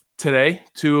Today,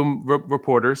 two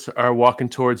reporters are walking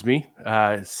towards me,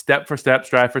 step for step,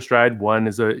 stride for stride. One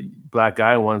is a black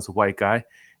guy, one's a white guy.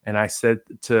 And I said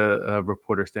to a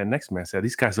reporter standing next to me, I said,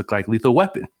 these guys look like Lethal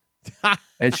Weapon.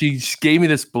 And she gave me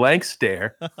this blank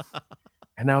stare.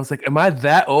 And I was like, am I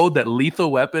that old that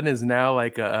Lethal Weapon is now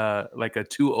like a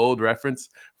too old reference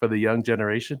for the young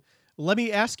generation? Let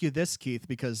me ask you this, Keith,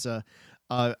 because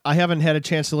I haven't had a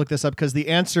chance to look this up because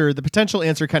the potential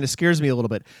answer kind of scares me a little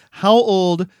bit. How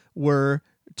old were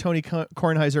Tony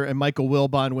Kornheiser and Michael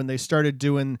Wilbon when they started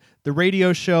doing the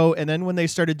radio show, and then when they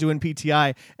started doing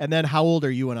PTI, and then how old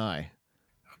are you and I?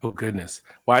 Oh, goodness.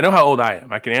 Well, I know how old I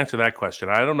am. I can answer that question.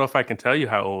 I don't know if I can tell you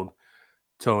how old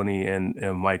Tony and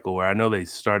Michael were. I know they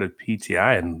started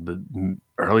PTI in the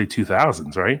early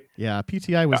 2000s, right? Yeah,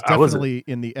 PTI was definitely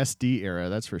in the SD era,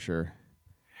 that's for sure.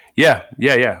 Yeah.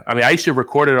 I mean, I used to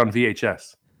record it on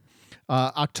VHS.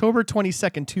 October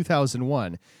 22nd,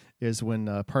 2001 is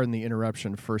when Pardon the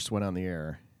Interruption first went on the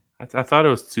air. I thought it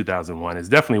was 2001. It's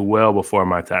definitely well before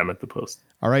my time at the Post.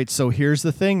 All right, so here's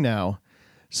the thing now.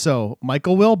 So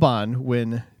Michael Wilbon,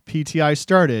 when PTI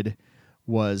started,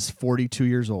 was 42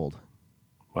 years old.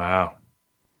 Wow.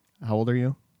 How old are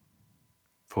you?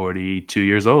 42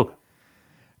 years old.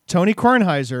 Tony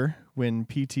Kornheiser, when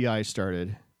PTI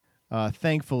started,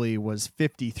 thankfully was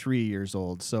 53 years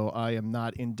old. So I am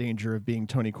not in danger of being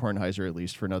Tony Kornheiser, at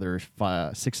least for another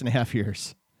 6.5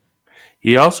 years.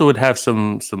 He also would have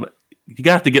some. You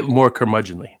got to get more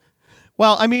curmudgeonly.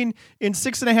 Well, I mean, in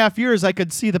 6.5 years, I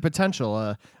could see the potential.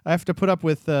 I have to put up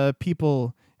with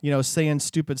people, saying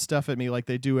stupid stuff at me like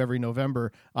they do every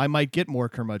November. I might get more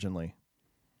curmudgeonly.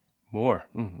 More.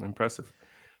 Impressive.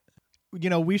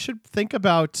 We should think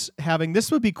about having, this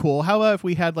would be cool. How about if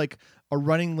we had like a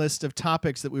running list of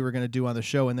topics that we were going to do on the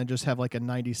show and then just have like a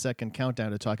 90-second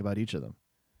countdown to talk about each of them?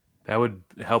 That would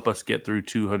help us get through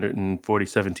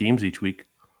 247 teams each week.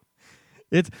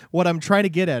 It's what I'm trying to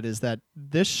get at is that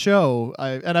this show,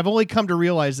 and I've only come to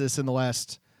realize this in the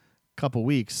last couple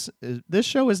weeks, this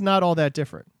show is not all that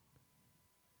different.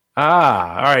 All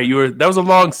right. That was a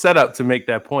long setup to make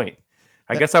that point.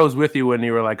 I guess I was with you when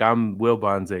you were like, I'm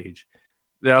Wilbon's age.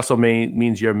 That also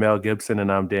means you're Mel Gibson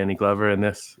and I'm Danny Glover in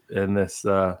this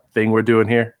thing we're doing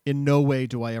here. In no way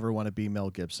do I ever want to be Mel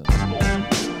Gibson.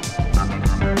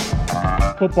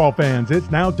 Football fans, it's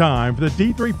now time for the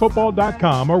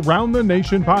D3Football.com Around the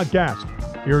Nation podcast.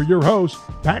 Here are your hosts,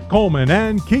 Pat Coleman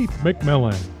and Keith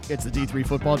McMillan. It's the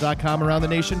D3Football.com Around the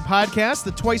Nation podcast,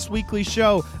 the twice-weekly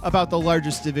show about the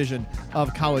largest division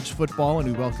of college football,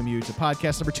 and we welcome you to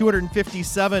podcast number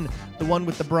 257, the one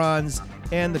with the bronze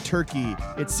and the turkey.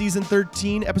 It's season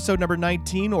 13, episode number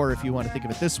 19, or if you want to think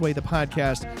of it this way, the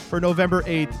podcast for November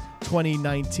 8th,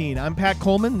 2019. I'm Pat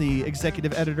Coleman, the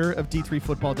executive editor of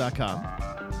D3Football.com.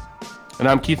 And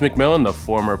I'm Keith McMillan, the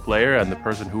former player and the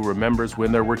person who remembers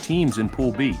when there were teams in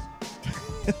Pool B.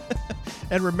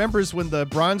 And remembers when the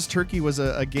bronze turkey was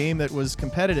a game that was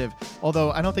competitive,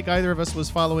 although I don't think either of us was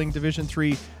following Division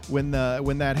III when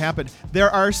that happened. There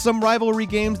are some rivalry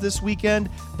games this weekend.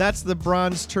 That's the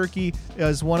bronze turkey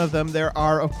as one of them. There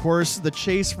are, of course, the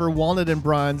chase for walnut and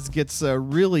bronze gets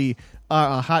really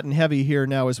hot and heavy here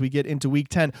now as we get into week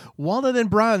 10. Walnut and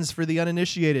bronze, for the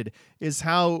uninitiated, is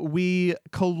how we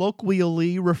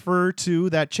colloquially refer to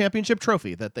that championship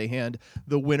trophy that they hand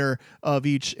the winner of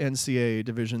each NCAA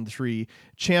Division III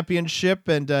championship.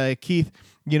 And Keith,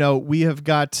 we have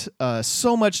got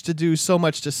so much to do, so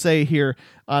much to say here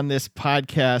on this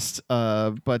podcast,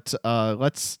 but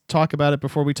let's talk about it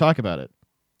before we talk about it.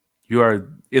 You are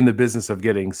in the business of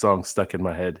getting songs stuck in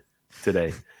my head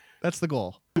today. That's the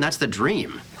goal. That's the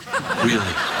dream. Really?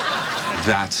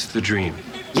 That's the dream.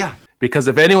 Yeah. Because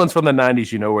if anyone's from the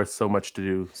 90s, where so much to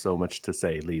do, so much to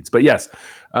say leads. But yes,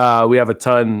 we have a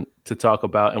ton to talk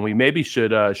about, and we maybe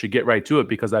should get right to it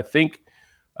because I think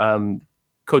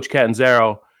Coach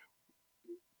Catanzaro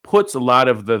puts a lot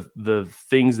of the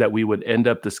things that we would end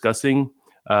up discussing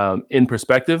in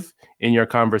perspective in your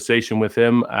conversation with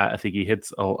him. I think he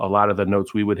hits a lot of the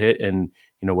notes we would hit, and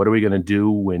what are we going to do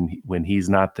when he's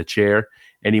not the chair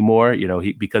anymore?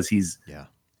 Because he's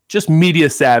just media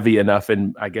savvy enough,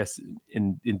 and I guess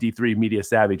in D3 media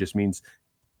savvy just means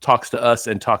talks to us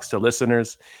and talks to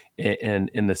listeners, and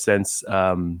in the sense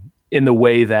in the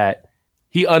way that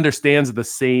he understands the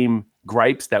same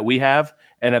gripes that we have,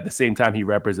 and at the same time he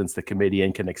represents the committee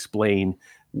and can explain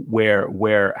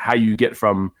how you get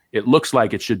from it looks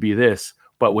like it should be this,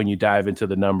 but when you dive into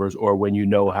the numbers, or when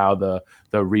how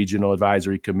the regional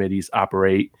advisory committees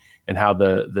operate and how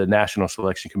the national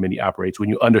selection committee operates, when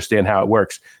you understand how it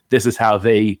works, this is how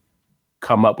they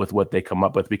come up with what they come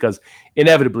up with. Because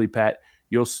inevitably, Pat,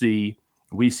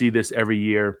 we see this every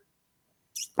year.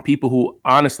 people who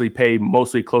honestly pay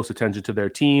mostly close attention to their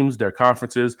teams, their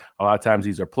conferences. A lot of times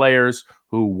these are players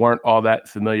who weren't all that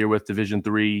familiar with Division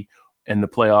III and the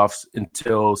playoffs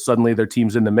until suddenly their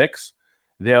team's in the mix.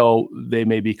 They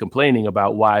may be complaining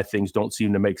about why things don't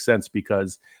seem to make sense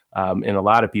because in a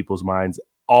lot of people's minds,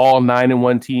 all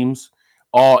 9-1 teams,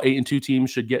 all 8-2 teams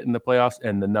should get in the playoffs,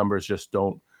 and the numbers just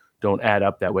don't add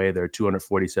up that way. There are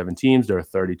 247 teams. There are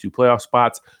 32 playoff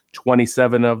spots.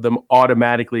 27 of them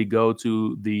automatically go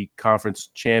to the conference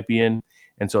champion.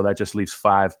 And so that just leaves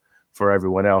 5 for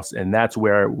everyone else. And that's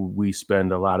where we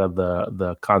spend a lot of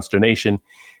the consternation.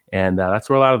 And that's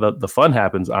where a lot of the fun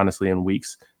happens, honestly, in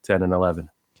weeks 10 and 11.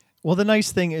 Well, the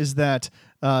nice thing is that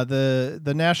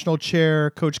the national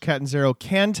chair, Coach Catanzaro,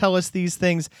 can tell us these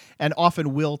things and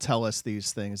often will tell us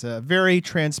these things. Very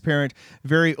transparent,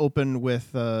 very open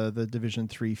with the Division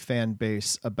III fan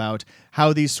base about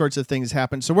how these sorts of things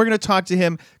happen. So we're going to talk to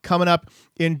him coming up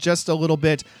in just a little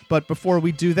bit. But before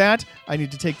we do that, I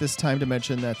need to take this time to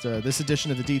mention that this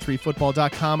edition of the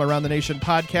D3Football.com Around the Nation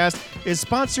podcast is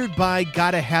sponsored by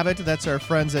Gotta Have It. That's our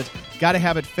friends at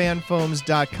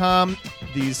GottaHaveItFanFoams.com.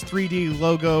 These 3D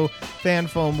logo fan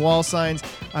foam wall signs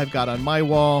I've got on my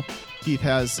wall. Keith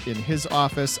has in his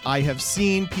office. I have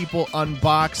seen people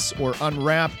unbox or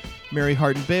unwrap Mary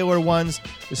Hardin Baylor ones.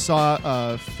 I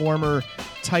saw former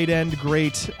tight end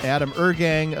great Adam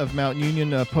Ergang of Mount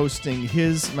Union posting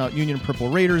his Mount Union Purple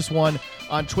Raiders one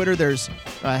on Twitter. There's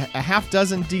a half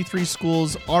dozen D3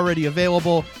 schools already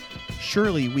available.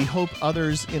 Surely we hope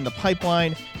others in the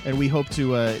pipeline, and we hope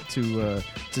to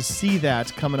see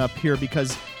that coming up here,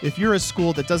 because if you're a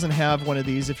school that doesn't have one of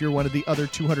these, if you're one of the other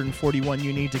 241,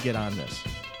 you need to get on this.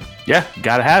 Yeah,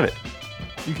 gotta have it.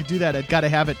 You can do that at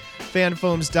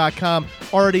GottaHaveItFanFoams.com.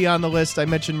 Already on the list, I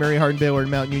mentioned Mary Hardin Baylor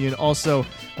and Mount Union. Also,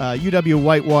 UW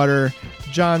Whitewater,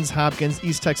 Johns Hopkins,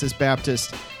 East Texas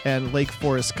Baptist, and Lake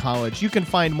Forest College. You can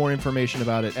find more information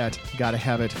about it at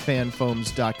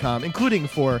GottaHaveItFanFoams.com, including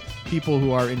for people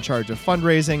who are in charge of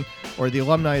fundraising or the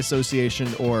Alumni Association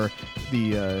or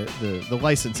the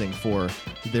licensing for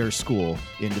their school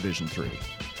in Division III.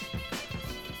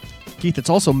 Keith, it's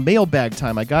also mailbag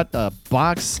time. I got a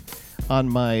box on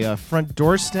my front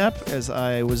doorstep as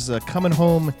I was coming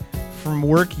home from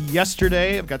work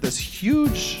yesterday. I've got this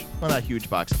huge, well, not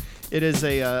huge box. It is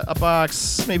a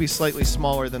box maybe slightly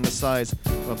smaller than the size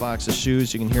of a box of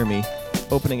shoes. You can hear me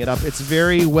opening it up. It's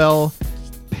very well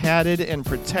padded and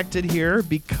protected here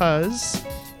because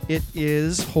it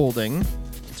is holding.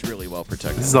 It's really well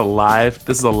protected. This is a live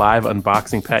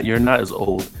unboxing, Pat. You're not as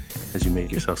old as you make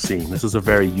yourself seem. This is a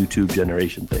very YouTube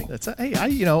generation thing.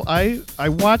 I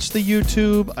watch the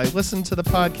YouTube, I listen to the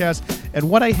podcast, and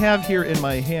what I have here in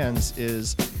my hands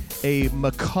is a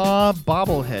Macaw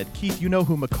bobblehead. Keith, you know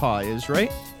who Macaw is,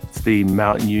 right? It's the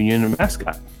Mountain Union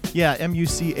mascot. Yeah,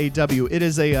 MUCAW. It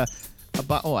is I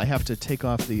have to take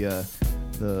off the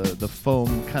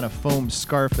foam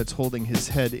scarf that's holding his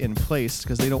head in place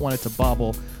because they don't want it to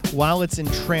bobble while it's in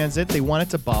transit. They want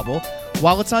it to bobble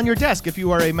while it's on your desk. If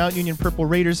you are a Mount Union Purple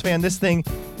Raiders fan, this thing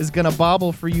is going to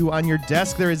bobble for you on your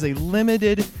desk. There is a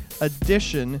limited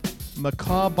edition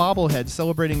Macaw bobblehead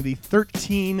celebrating the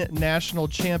 13 national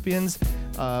champions.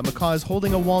 Macaw is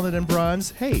holding a walnut and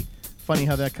bronze. Hey, funny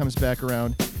how that comes back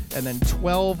around. And then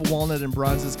 12 walnut and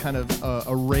bronzes kind of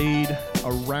arrayed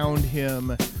around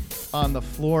him on the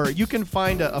floor. You can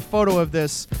find a photo of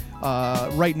this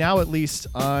right now, at least,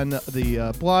 on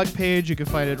the blog page. You can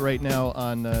find it right now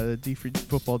on the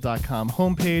D3Football.com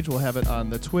homepage. We'll have it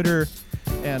on the Twitter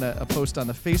and a post on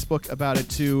the Facebook about it,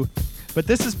 too. But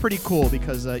this is pretty cool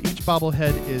because each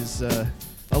bobblehead is a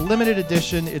limited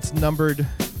edition. It's numbered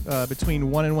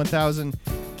between 1 and 1,000.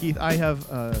 Keith, I have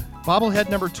bobblehead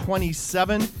number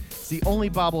 27. It's the only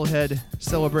bobblehead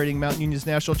celebrating Mount Union's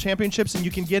national championships, and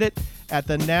you can get it at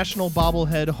the National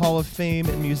Bobblehead Hall of Fame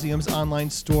and Museum's online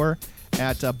store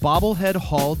at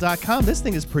bobbleheadhall.com. This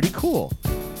thing is pretty cool.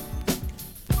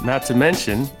 Not to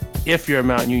mention, if you're a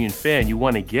Mount Union fan, you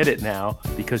want to get it now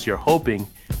because you're hoping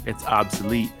it's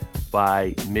obsolete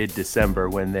by mid-December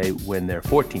when they win their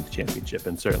 14th championship.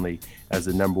 And certainly as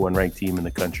the number 1 ranked team in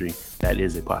the country, that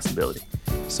is a possibility.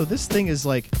 So this thing is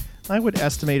I would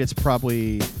estimate it's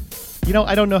probably,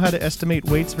 I don't know how to estimate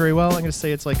weights very well. I'm going to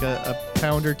say it's like a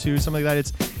pound or two, something like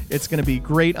that. It's going to be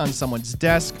great on someone's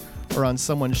desk or on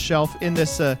someone's shelf. In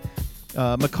this,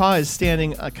 Macaw is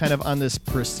standing kind of on this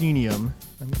proscenium.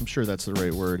 I'm sure that's the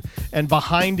right word. And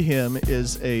behind him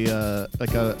is a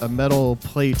metal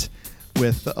plate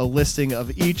with a listing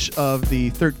of each of the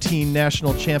 13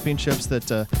 national championships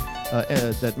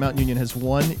that Mount Union has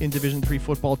won in Division III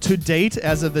football to date,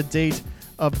 as of the date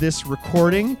of this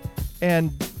recording.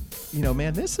 And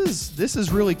man, this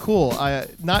is really cool.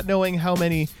 Not knowing how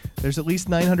many, there's at least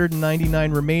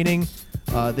 999 remaining.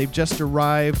 They've just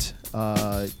arrived.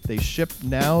 They ship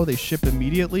now. They ship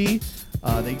immediately.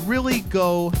 They really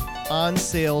go on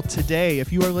sale today.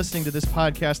 If you are listening to this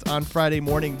podcast on Friday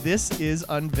morning, this is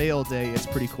Unveil Day. It's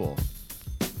pretty cool.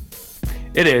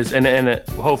 It is, and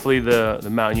hopefully the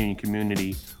Mount Union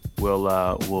community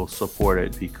will support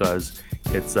it, because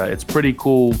it's pretty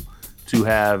cool to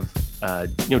have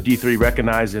D3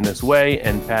 recognized in this way.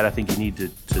 And Pat, I think you need to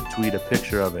tweet a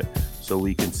picture of it so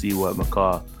we can see what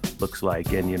McCaw looks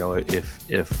like. And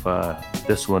if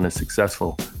this one is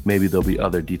successful, maybe there'll be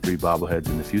other D3 bobbleheads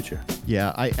in the future.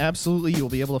 Yeah, you'll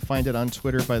be able to find it on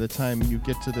Twitter by the time you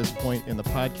get to this point in the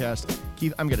podcast.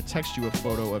 Keith, I'm going to text you a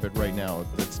photo of it right now.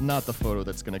 That's not the photo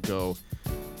that's going to go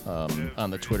on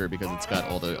the Twitter, because it's got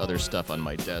all the other stuff on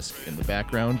my desk in the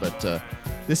background. But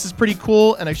this is pretty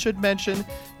cool. And I should mention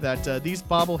that these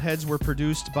bobbleheads were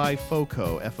produced by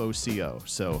FOCO, F-O-C-O.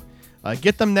 So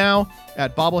get them now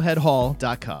at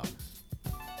bobbleheadhall.com.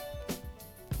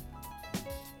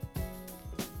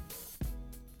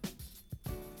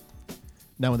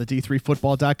 Now on the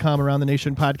D3Football.com Around the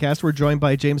Nation podcast, we're joined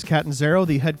by James Catanzaro,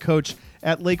 the head coach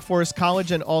at Lake Forest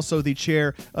College and also the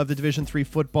chair of the Division III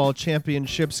Football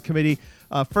Championships Committee.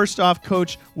 First off,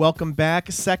 Coach, welcome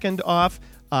back. Second off,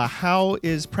 how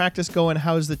is practice going?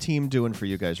 How is the team doing for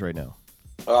you guys right now?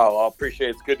 Oh, I appreciate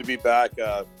it. It's good to be back.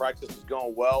 Practice is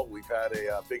going well. We've had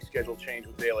a big schedule change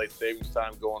with daylight savings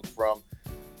time, going from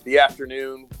the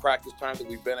afternoon practice time that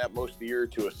we've been at most of the year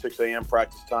to a 6 a.m.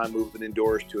 practice time, moving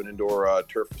indoors to an indoor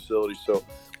turf facility. So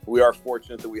we are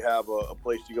fortunate that we have a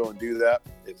place to go and do that.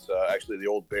 It's actually the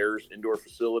old Bears indoor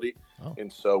facility. Oh.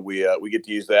 And so we get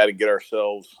to use that and get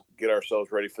ourselves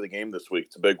ready for the game this week.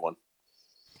 It's a big one.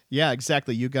 Yeah,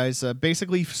 exactly. You guys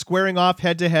basically squaring off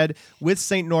head-to-head with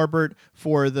St. Norbert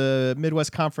for the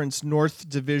Midwest Conference North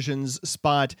Division's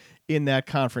spot in that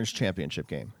conference championship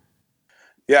game.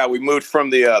 Yeah, we moved from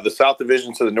the South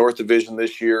Division to the North Division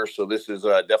this year, so this is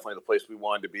definitely the place we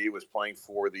wanted to be, was playing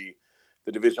for the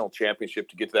divisional championship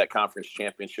to get to that conference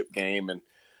championship game. And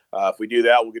if we do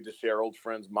that, we'll get to see our old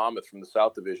friends Monmouth from the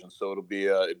South Division, so it'd be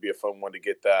a fun one to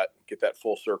get that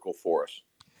full circle for us.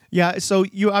 Yeah, so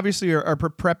you obviously are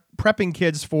prepping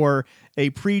kids for a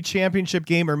pre-championship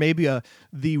game, or maybe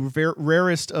the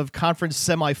rarest of conference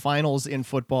semifinals in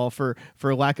football, for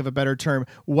lack of a better term.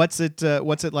 What's it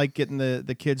like getting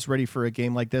the kids ready for a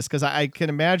game like this? Because I can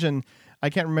imagine, I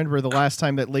can't remember the last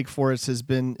time that Lake Forest has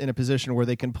been in a position where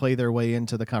they can play their way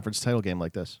into the conference title game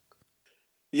like this.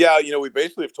 Yeah, we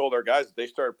basically have told our guys that they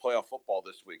started playoff football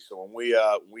this week. So when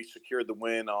we secured the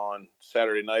win on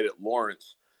Saturday night at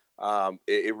Lawrence,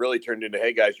 it really turned into,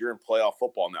 hey guys, you're in playoff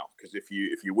football now, because if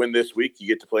you win this week, you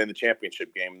get to play in the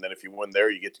championship game, and then if you win there,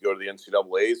 you get to go to the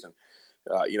NCAA's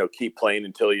and keep playing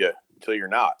until you're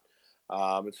not.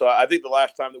 And so I think the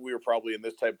last time that we were probably in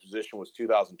this type of position was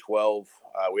 2012.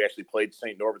 We actually played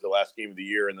St. Norbert the last game of the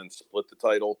year and then split the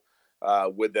title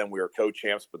with them. We were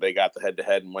co-champs, but they got the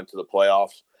head-to-head and went to the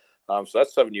playoffs. So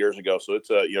that's 7 years ago. So it's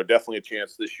definitely a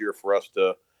chance this year for us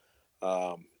to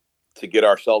get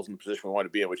ourselves in the position we want to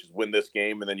be in, which is win this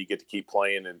game, and then you get to keep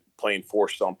playing and playing for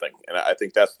something. And I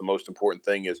think that's the most important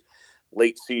thing, is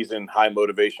late season, high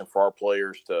motivation for our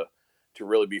players to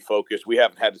really be focused. We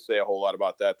haven't had to say a whole lot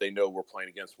about that. They know we're playing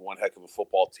against one heck of a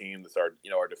football team that's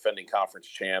our defending conference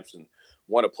champs, and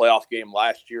won a playoff game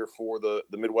last year for the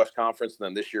Midwest Conference, and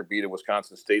then this year beat a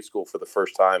Wisconsin State school for the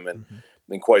first time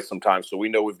in quite some time. So we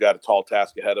know we've got a tall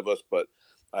task ahead of us, but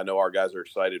I know our guys are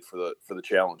excited for the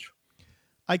challenge.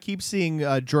 I keep seeing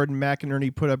Jordan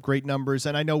McInerney put up great numbers,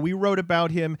 and I know we wrote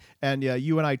about him, and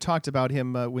you and I talked about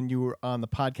him when you were on the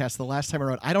podcast the last time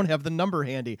around. I don't have the number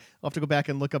handy. I'll have to go back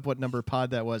and look up what number pod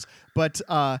that was. But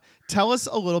tell us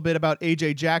a little bit about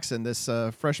A.J. Jackson, this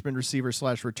freshman receiver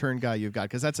 / return guy you've got,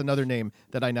 because that's another name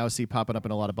that I now see popping up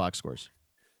in a lot of box scores.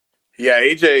 Yeah,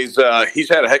 AJ's he's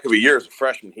had a heck of a year as a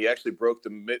freshman. He actually broke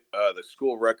the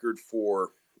school record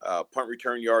for punt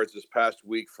return yards this past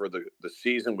week for the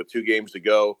season with 2 games to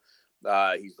go.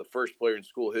 He's the first player in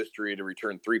school history to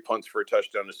return 3 punts for a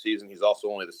touchdown this season. He's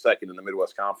also only the second in the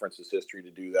Midwest Conference's history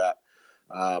to do that.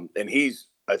 And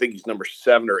I think he's number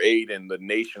 7 or 8 in the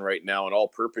nation right now in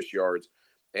all-purpose yards.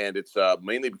 And it's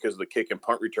mainly because of the kick and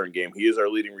punt return game. He is our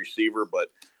leading receiver, but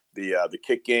the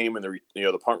kick game and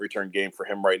the punt return game for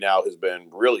him right now has been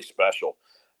really special.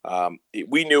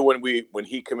 We knew when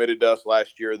he committed to us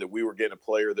last year that we were getting a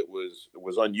player that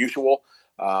was unusual.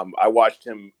 I watched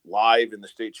him live in the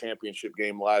state championship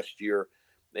game last year,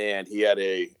 and he had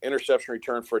a interception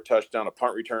return for a touchdown, a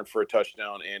punt return for a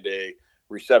touchdown, and a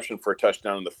reception for a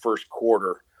touchdown in the first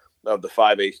quarter of the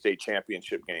 5A state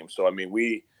championship game. So, I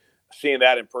mean, seeing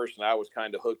that in person, I was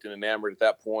kind of hooked and enamored at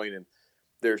that point. And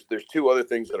there's two other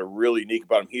things that are really unique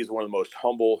about him. He's one of the most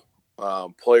humble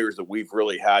players that we've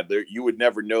really had. There, you would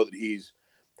never know that he's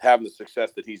having the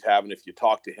success that he's having if you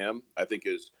talk to him. I think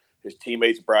his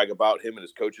teammates brag about him and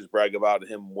his coaches brag about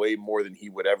him way more than he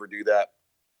would ever do that.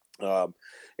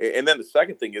 And then the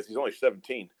second thing is he's only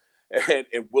 17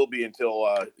 and will be until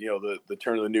the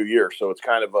turn of the new year. So it's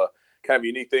kind of a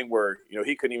unique thing where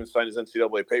he couldn't even sign his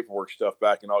NCAA paperwork stuff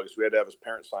back in August. We had to have his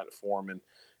parents sign it for him and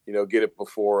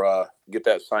get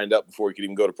that signed up before he could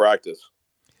even go to practice.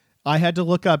 I had to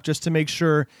look up just to make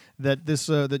sure that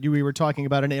we were talking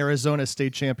about an Arizona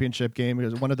state championship game. It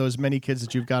was one of those many kids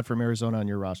that you've got from Arizona on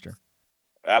your roster.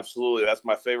 Absolutely. That's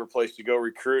my favorite place to go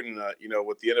recruit. And,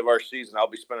 with the end of our season, I'll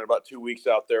be spending about 2 weeks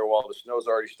out there while the snow's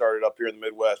already started up here in the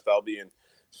Midwest. I'll be in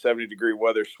 70-degree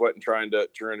weather, sweating, trying to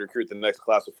recruit the next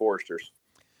class of foresters.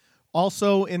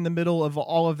 Also, in the middle of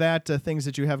all of that, things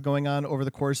that you have going on over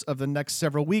the course of the next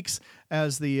several weeks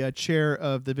as the chair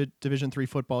of the Division III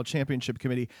Football Championship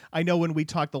Committee. I know when we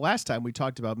talked the last time, we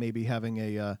talked about maybe having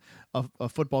a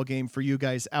football game for you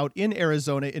guys out in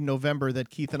Arizona in November that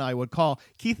Keith and I would call.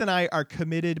 Keith and I are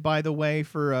committed, by the way,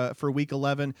 for Week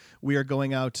 11. We are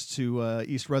going out to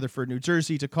East Rutherford, New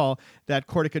Jersey to call that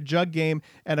Cortica Jug game.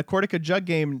 And a Cortica Jug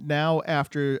game now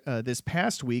after this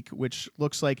past week, which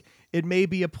looks like it may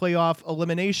be a playoff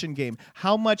elimination game.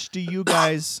 How much do you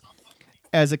guys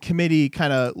as a committee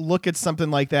kind of look at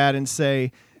something like that and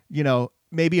say,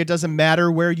 maybe it doesn't matter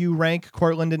where you rank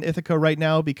Cortland and Ithaca right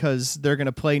now because they're going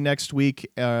to play next week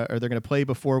or they're going to play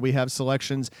before we have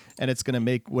selections, and it's going to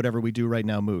make whatever we do right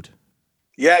now moot?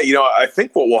 Yeah, I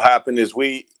think what will happen is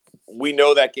we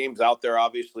know that game's out there.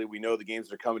 Obviously, we know the games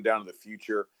that are coming down in the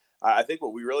future. I think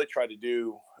what we really try to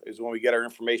do is when we get our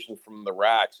information from the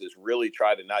racks is really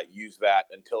try to not use that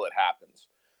until it happens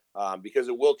because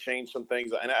it will change some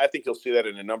things. And I think you'll see that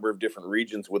in a number of different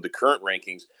regions with the current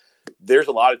rankings. There's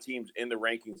a lot of teams in the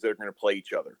rankings that are going to play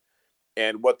each other.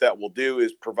 And what that will do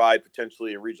is provide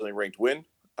potentially a regionally ranked win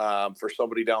for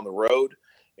somebody down the road.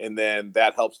 And then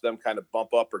that helps them kind of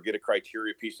bump up or get a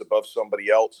criteria piece above somebody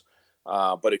else.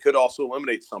 But it could also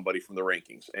eliminate somebody from the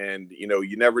rankings. And,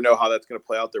 you never know how that's going to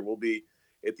play out. There will be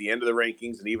at the end of the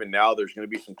rankings. And even now there's going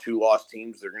to be some 2-loss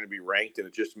teams. They're going to be ranked. And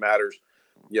it just matters,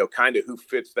 kind of who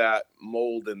fits that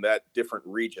mold in that different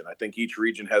region. I think each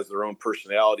region has their own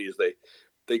personality as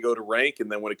they go to rank.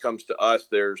 And then when it comes to us,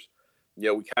 there's,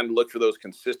 we kind of look for those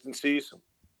consistencies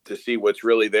to see what's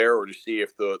really there or to see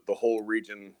if the whole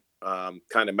region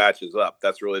kind of matches up.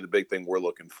 That's really the big thing we're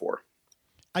looking for.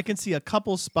 I can see a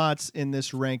couple spots in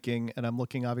this ranking, and I'm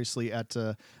looking obviously at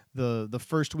the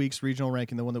first week's regional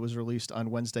ranking, the one that was released on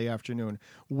Wednesday afternoon,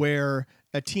 where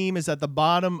a team is at the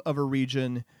bottom of a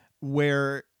region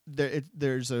where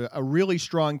there's a really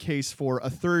strong case for a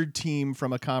third team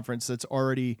from a conference that's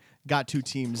already got 2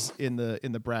 teams in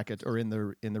the bracket or in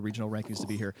the regional rankings to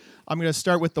be here. I'm going to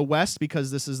start with the West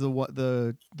because this is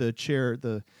the chair,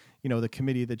 the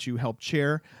committee that you helped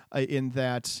chair in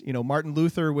that, Martin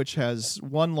Luther, which has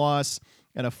 1 loss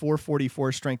and a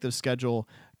 444 strength of schedule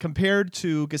compared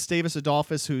to Gustavus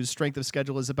Adolphus, whose strength of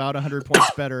schedule is about 100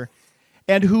 points better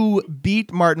and who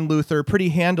beat Martin Luther pretty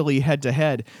handily head to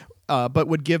head, but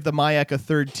would give the MIAC a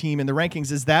third team in the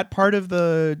rankings. Is that part of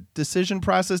the decision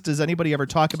process? Does anybody ever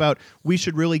talk about we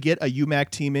should really get a UMAC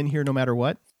team in here no matter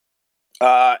what?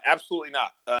 Absolutely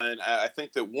not. And I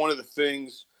think that one of the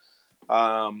things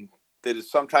that is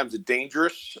sometimes a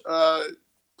dangerous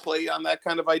play on that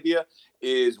kind of idea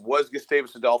was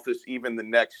Gustavus Adolphus even the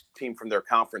next team from their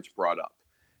conference brought up?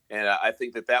 And I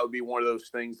think that would be one of those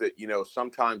things that,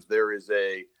 sometimes there is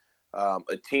a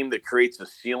team that creates a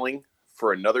ceiling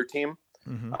for another team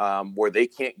where they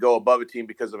can't go above a team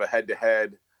because of a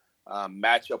head-to-head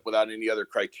matchup without any other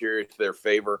criteria to their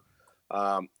favor.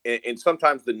 And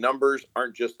sometimes the numbers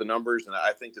aren't just the numbers. And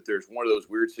I think that there's one of those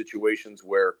weird situations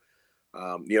where,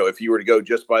 if you were to go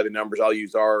just by the numbers, I'll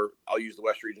use the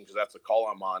West region because that's the call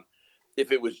I'm on.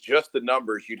 If it was just the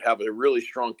numbers, you'd have a really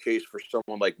strong case for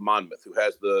someone like Monmouth, who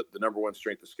has the number 1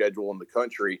 strength of schedule in the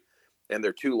country. And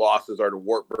their 2 losses are to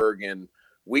Wartburg and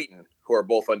Wheaton, who are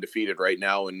both undefeated right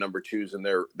now and number 2s in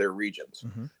their regions.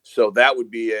 So that would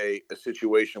be a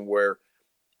situation where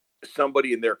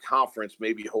somebody in their conference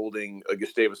may be holding a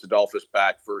Gustavus Adolphus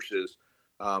back versus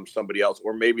somebody else,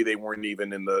 or maybe they weren't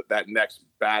even in that next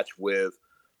batch with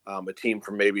a team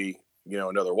from maybe,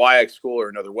 another WIAC school or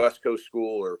another West Coast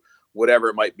school or whatever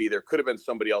it might be. There could have been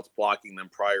somebody else blocking them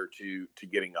prior to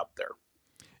getting up there.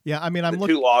 Yeah, I mean,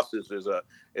 2 losses is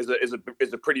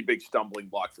a pretty big stumbling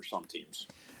block for some teams.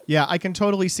 Yeah, I can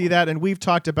totally see that. And we've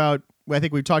talked about I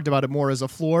think we've talked about it more as a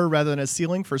floor rather than a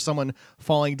ceiling for someone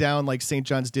falling down like St.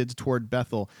 John's did toward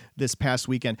Bethel this past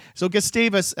weekend. So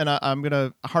Gustavus, and I'm going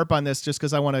to harp on this just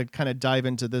because I want to kind of dive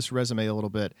into this resume a little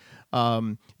bit.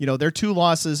 Their 2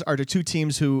 losses are to 2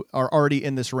 teams who are already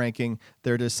in this ranking.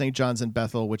 They're to St. John's and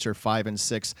Bethel, which are 5 and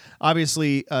 6.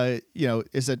 Obviously,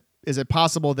 is it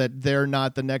possible that they're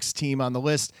not the next team on the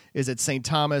list? Is it St.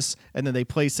 Thomas? And then they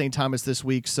play St. Thomas this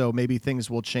week, so maybe things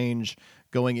will change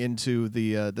going into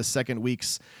the second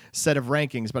week's set of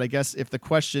rankings. But I guess if the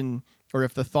question or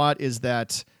if the thought is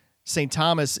that St.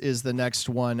 Thomas is the next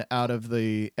one out of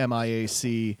the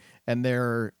MIAC and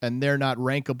they're not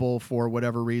rankable for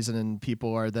whatever reason, and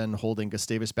people are then holding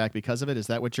Gustavus back because of it, is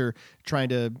that what you're trying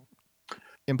to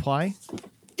imply?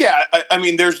 Yeah, I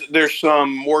mean, there's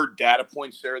some more data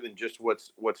points there than just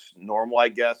what's normal, I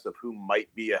guess, of who might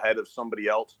be ahead of somebody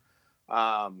else.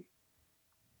 But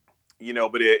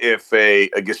if a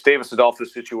Gustavus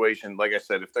Adolphus situation, like I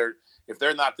said, if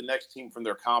they're not the next team from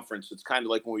their conference, it's kind of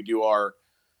like when we do our,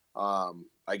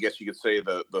 I guess you could say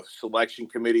the selection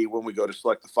committee when we go to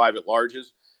select the 5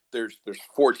 at-larges. There's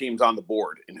 4 teams on the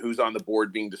board, and who's on the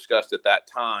board being discussed at that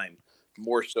time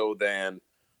more so than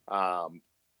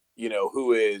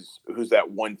who's that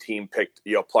one team picked,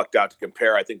 plucked out to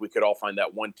compare. I think we could all find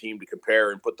that one team to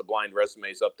compare and put the blind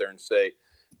resumes up there and say,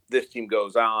 this team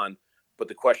goes on. But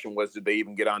the question was, did they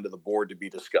even get onto the board to be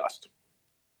discussed?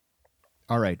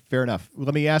 All right, fair enough.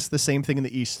 Let me ask the same thing in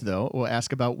the East, though. We'll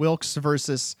ask about Wilkes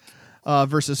versus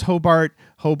Hobart.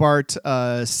 Hobart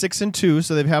 6-2,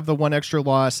 so they have the 1 extra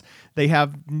loss. They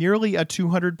have nearly a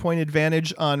 200-point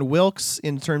advantage on Wilkes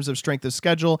in terms of strength of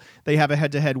schedule. They have a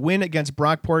head-to-head win against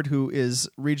Brockport, who is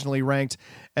regionally ranked,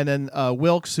 and then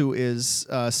Wilkes, who is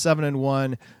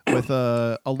 7-1 with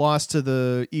a loss to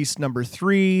the East number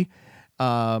 3,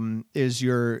 is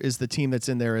the team that's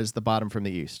in there as the bottom from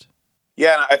the East.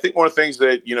 Yeah, I think one of the things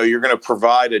that, you're going to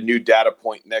provide a new data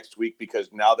point next week, because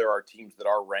now there are teams that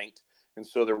are ranked. And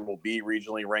so there will be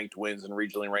regionally ranked wins and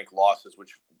regionally ranked losses,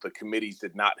 which the committees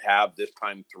did not have this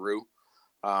time through.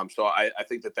 So I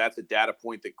think that's a data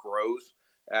point that grows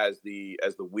as the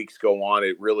weeks go on.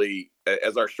 It really,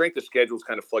 as our strength of schedules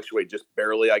kind of fluctuate just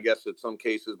barely, I guess, in some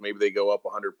cases, maybe they go up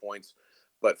 100 points.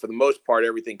 But for the most part,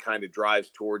 everything kind of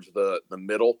drives towards the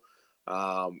middle.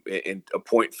 And a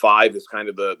 0.5 is kind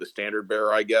of the standard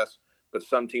bearer, I guess. But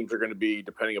some teams are going to be,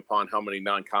 depending upon how many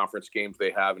non-conference games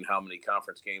they have and how many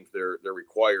conference games they're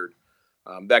required,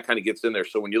 that kind of gets in there.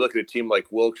 So when you look at a team like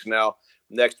Wilkes now,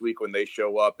 next week when they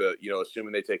show up,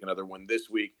 assuming they take another one this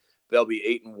week, they'll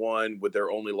be 8-1 with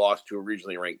their only loss to a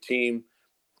regionally ranked team.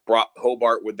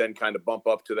 Hobart would then kind of bump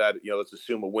up to that. Let's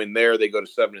assume a win there. They go to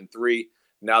 7-3.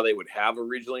 Now they would have a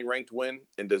regionally ranked win.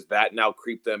 And does that now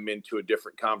creep them into a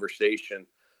different conversation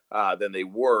than they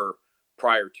were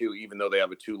prior to, even though they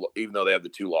have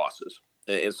the 2 losses?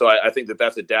 And so I think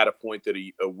that's a data point that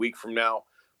a week from now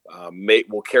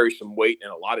will carry some weight in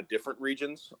a lot of different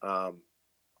regions.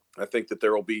 I think that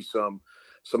there will be some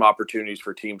opportunities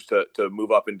for teams to move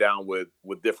up and down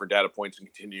with different data points and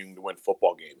continuing to win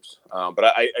football games. But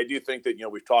I do think that,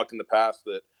 we've talked in the past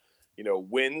that,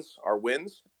 wins are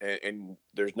wins, and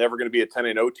there's never going to be a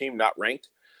 10-0 team not ranked.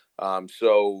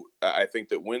 So I think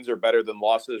that wins are better than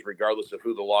losses, regardless of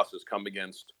who the losses come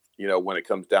against, when it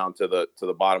comes down to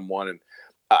the bottom one. And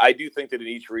I do think that in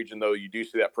each region, though, you do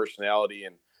see that personality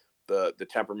and the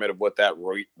temperament of what that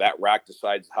rack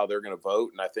decides how they're going to vote.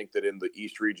 And I think that in the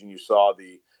East region, you saw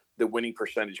the winning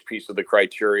percentage piece of the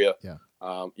criteria,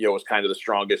 was kind of the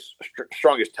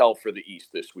strongest tell for the East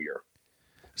this year.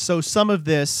 So some of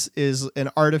this is an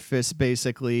artifice,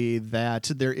 basically, that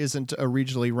there isn't a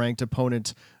regionally ranked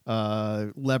opponent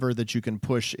lever that you can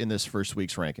push in this first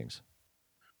week's rankings.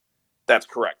 That's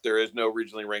correct. There is no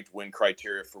regionally ranked win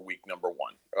criteria for week number 1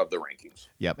 of the rankings.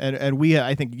 Yep. And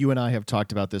I think you and I have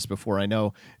talked about this before. I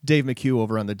know Dave McHugh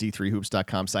over on the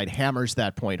D3Hoops.com site hammers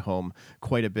that point home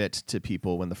quite a bit to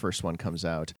people when the first one comes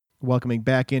out. Welcoming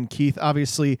back in Keith.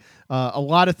 Obviously, a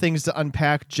lot of things to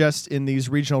unpack just in these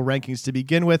regional rankings to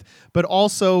begin with, but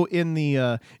also in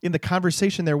the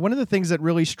conversation there. One of the things that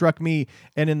really struck me,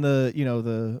 and in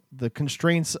the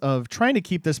constraints of trying to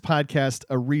keep this podcast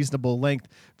a reasonable length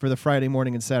for the Friday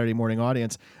morning and Saturday morning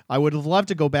audience, I would have loved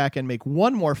to go back and make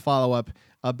one more follow-up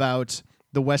about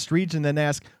the West region, then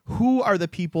ask who are the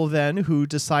people then who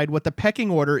decide what the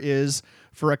pecking order is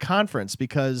for a conference,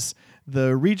 because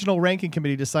the regional ranking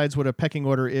committee decides what a pecking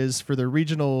order is for the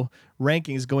regional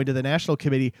rankings going to the national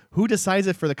committee. Who decides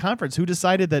it for the conference? Who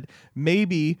decided that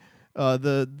maybe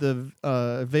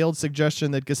the veiled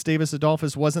suggestion that Gustavus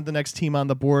Adolphus wasn't the next team on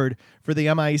the board for the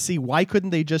MIAC. Why couldn't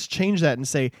they just change that and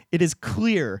say it is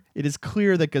clear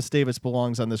that Gustavus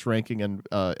belongs on this ranking and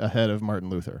ahead of Martin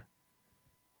Luther?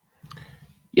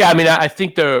 Yeah, I mean, I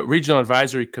think the regional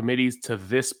advisory committees to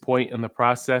this point in the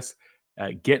process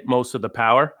get most of the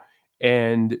power,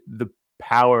 and the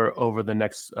power over the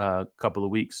next couple of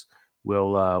weeks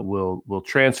will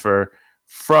transfer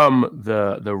from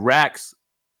the RAC's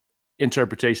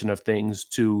interpretation of things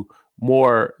to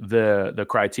more the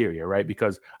criteria, right?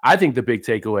 Because I think the big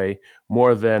takeaway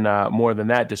more than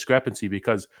that discrepancy,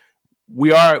 because we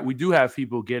do have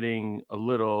people getting a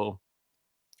little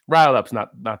riled up's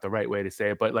not the right way to say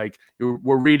it, but like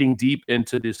we're reading deep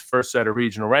into this first set of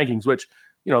regional rankings, which,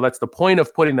 that's the point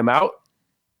of putting them out,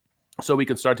 so we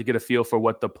can start to get a feel for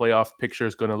what the playoff picture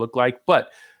is going to look like. But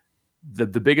the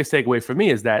biggest takeaway for me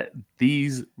is that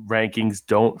these rankings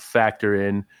don't factor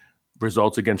in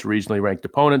results against regionally ranked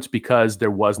opponents, because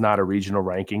there was not a regional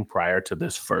ranking prior to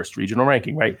this first regional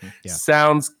ranking, right? Yeah.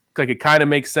 Sounds like it kind of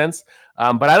makes sense,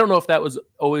 but I don't know if that was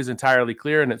always entirely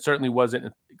clear, and it certainly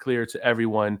wasn't clear to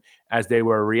everyone as they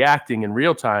were reacting in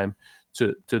real time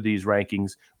to these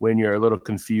rankings, when you're a little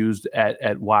confused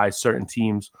at why certain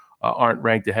teams aren't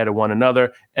ranked ahead of one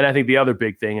another. And I think the other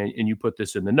big thing, and you put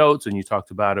this in the notes and you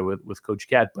talked about it with Coach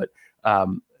Cat, but a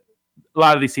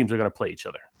lot of these teams are going to play each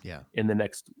other in the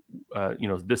next,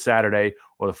 this Saturday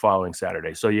or the following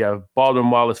Saturday. So you have Baldwin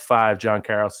Wallace 5, John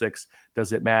Carroll 6.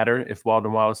 Does it matter if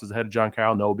Baldwin Wallace is ahead of John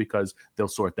Carroll? No, because they'll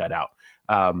sort that out.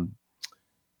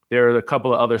 There are a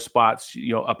couple of other spots,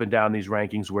 up and down these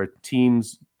rankings where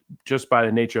teams, just by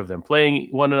the nature of them playing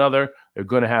one another, they're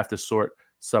going to have to sort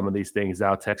some of these things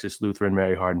out. Texas Lutheran,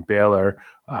 Mary Hardin, Baylor,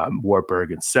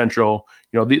 Wartburg, and Central.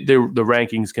 The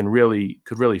rankings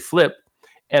could really flip,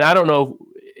 and I don't know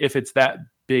if it's that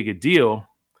big a deal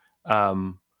that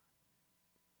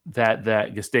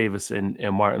Gustavus and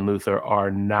Martin Luther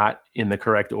are not in the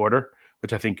correct order,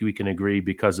 which I think we can agree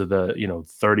because of the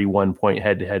 31-point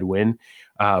head-to-head win.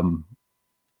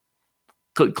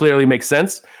 Clearly makes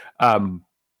sense,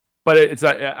 but it's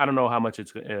I don't know how much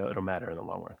it'll matter in the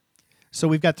long run. So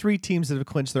we've got 3 teams that have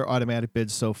clinched their automatic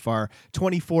bids so far.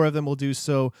 24 of them will do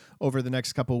so over the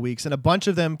next couple of weeks, and a bunch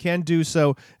of them can do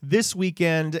so this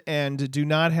weekend and do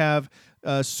not have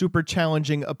super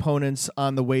challenging opponents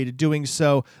on the way to doing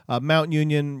so. Mount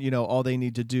Union, all they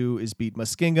need to do is beat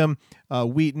Muskingum.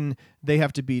 Wheaton, they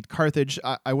have to beat Carthage.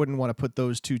 I wouldn't want to put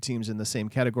those 2 teams in the same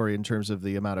category in terms of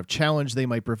the amount of challenge they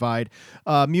might provide.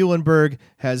 Muhlenberg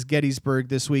has Gettysburg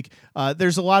this week.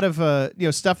 There's a lot of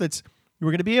stuff that's we're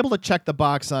going to be able to check the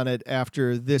box on it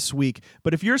after this week.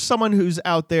 But if you're someone who's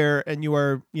out there and you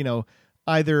are,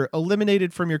 either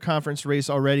eliminated from your conference race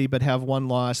already but have 1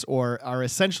 loss, or are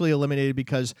essentially eliminated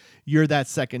because you're that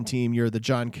second team, you're the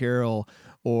John Carroll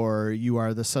or you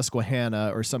are the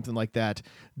Susquehanna or something like that,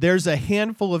 there's a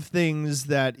handful of things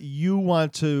that you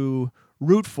want to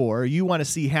root for, you want to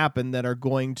see happen, that are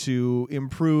going to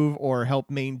improve or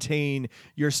help maintain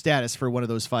your status for one of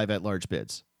those 5 at-large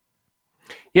bids.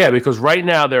 Yeah, because right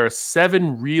now there are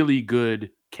 7 really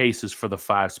good cases for the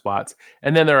 5 spots,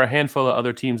 and then there are a handful of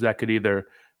other teams that could either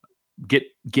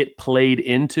get played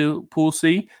into Pool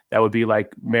C. That would be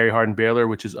like Mary Hardin Baylor,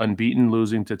 which is unbeaten,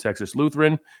 losing to Texas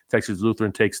Lutheran. Texas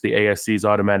Lutheran takes the ASC's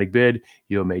automatic bid.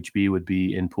 UMHB would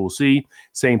be in Pool C.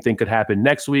 Same thing could happen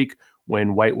next week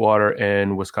when Whitewater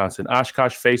and Wisconsin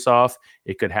Oshkosh face off.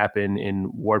 It could happen in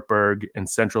Wartburg and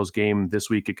Central's game this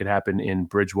week. It could happen in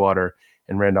Bridgewater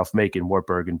and Randolph-Macon.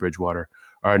 Wartburg and Bridgewater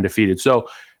are undefeated. So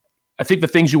I think the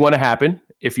things you want to happen,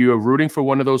 if you are rooting for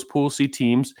one of those Pool C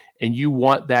teams and you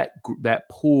want that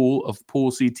pool of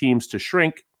Pool C teams to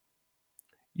shrink,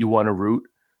 you want to root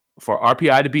for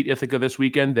RPI to beat Ithaca this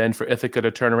weekend, then for Ithaca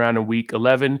to turn around in week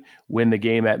 11, win the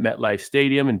game at MetLife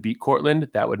Stadium and beat Cortland.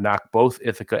 That would knock both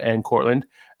Ithaca and Cortland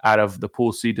out of the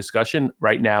Pool C discussion.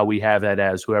 Right now, we have that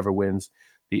as whoever wins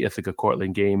the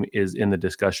Ithaca-Cortland game is in the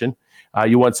discussion.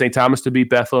 You want St. Thomas to beat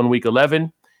Bethel in week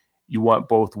 11. You want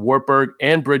both Wartburg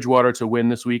and Bridgewater to win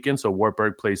this weekend. So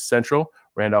Wartburg plays Central,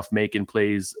 Randolph-Macon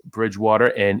plays Bridgewater,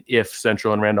 and if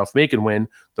Central and Randolph-Macon win,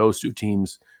 those 2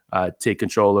 teams take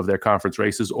control of their conference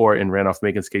races, or in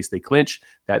Randolph-Macon's case, they clinch.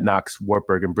 That knocks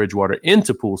Wartburg and Bridgewater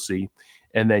into Pool C.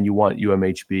 And then you want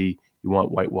UMHB, you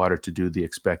want Whitewater to do the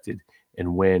expected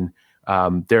and win.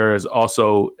 There is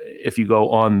also, if you go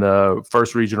on the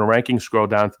first regional ranking, scroll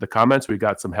down to the comments, we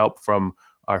got some help from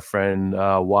our friend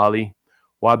Wally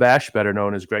Wabash, better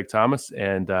known as Greg Thomas,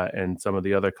 and some of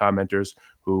the other commenters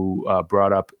who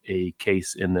brought up a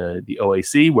case in the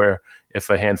OAC where if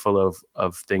a handful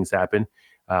of things happen,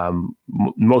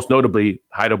 most notably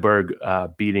Heidelberg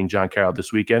beating John Carroll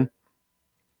this weekend,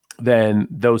 then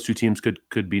those two teams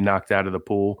could be knocked out of the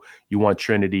pool. You want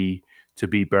Trinity to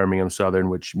beat Birmingham Southern,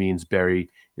 which means Berry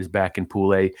is back in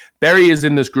Pool A. Berry is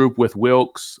in this group with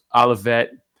Wilkes,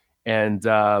 Olivet, and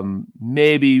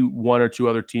maybe one or two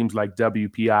other teams like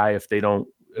WPI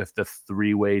if the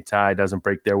three-way tie doesn't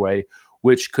break their way,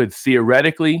 which could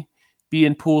theoretically be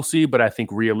in Pool C, but I think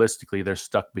realistically they're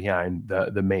stuck behind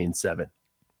the main seven.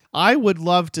 I would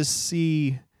love to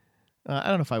see, I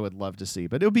don't know if I would love to see,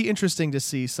 but it would be interesting to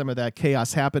see some of that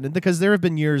chaos happen, and because there have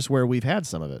been years where we've had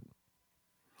some of it.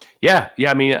 Yeah.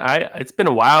 I mean, it's been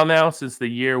a while now since the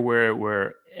year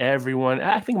where everyone,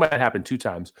 I think it might have happened 2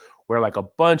 times, where like a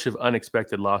bunch of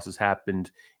unexpected losses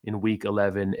happened in week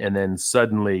 11, and then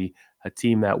suddenly a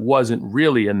team that wasn't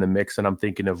really in the mix. And I'm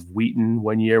thinking of Wheaton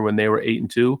one year when they were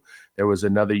 8-2. There was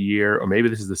another year, or maybe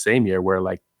this is the same year, where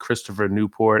like Christopher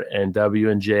Newport and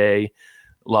W&J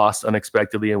lost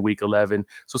unexpectedly in week 11.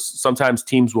 So sometimes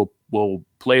teams will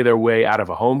play their way out of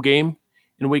a home game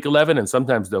in week 11, and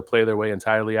sometimes they'll play their way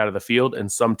entirely out of the field.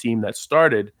 And some team that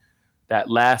started that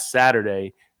last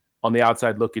Saturday on the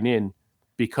outside looking in,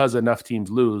 because enough teams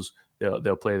lose,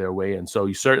 they'll play their way in. So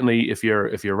you certainly, if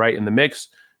you're right in the mix,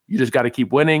 you just got to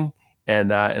keep winning and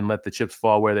let the chips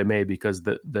fall where they may, because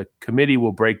the committee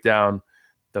will break down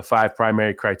the 5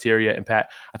 primary criteria. And Pat,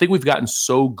 I think we've gotten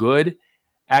so good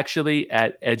actually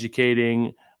at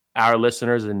educating our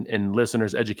listeners and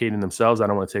listeners educating themselves. I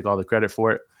don't want to take all the credit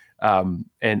for it.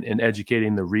 And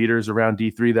educating the readers around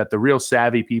D3, that the real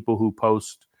savvy people who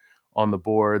post on the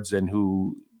boards and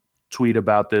who tweet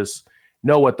about this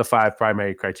know what the 5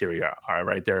 primary criteria are,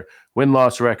 right? Their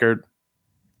win-loss record,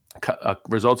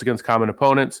 results against common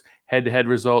opponents, head-to-head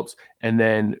results, and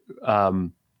then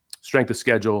strength of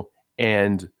schedule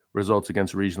and results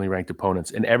against regionally ranked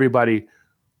opponents. And everybody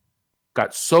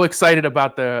got so excited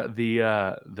about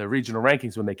the regional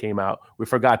rankings when they came out, we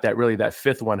forgot that really that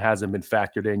 5th one hasn't been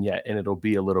factored in yet, and it'll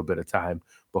be a little bit of time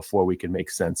before we can make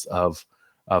sense of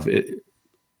it.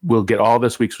 We'll get all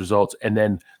this week's results, and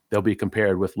then they'll be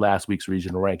compared with last week's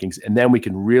regional rankings, and then we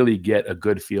can really get a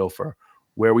good feel for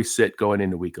where we sit going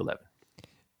into week 11.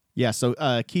 Yeah, so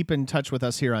keep in touch with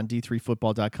us here on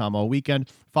d3football.com all weekend.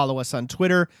 Follow us on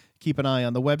Twitter. Keep an eye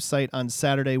on the website. On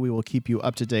Saturday, we will keep you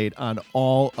up to date on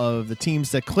all of the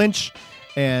teams that clinch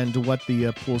and what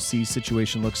the Pool C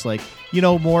situation looks like,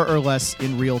 more or less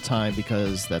in real time,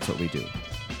 because that's what we do.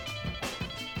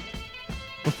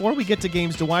 Before we get to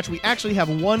games to watch, we actually have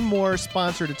one more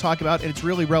sponsor to talk about, and it's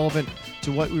really relevant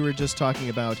to what we were just talking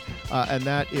about, and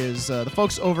that is the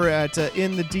folks over at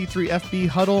In the D3 FB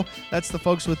Huddle. That's the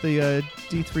folks with the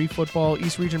D3 Football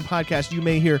East Region podcast. You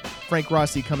may hear Frank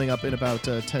Rossi coming up in about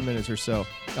 10 minutes or so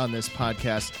on this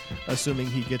podcast, assuming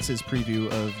he gets his preview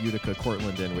of Utica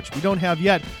Cortland in, which we don't have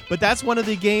yet. But that's one of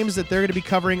the games that they're going to be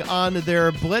covering on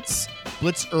their Blitz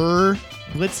ER,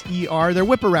 their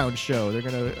whip around show. They're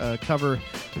going to cover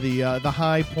the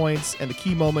high points and the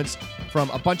key moments from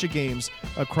a bunch of games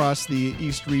across the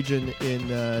East region in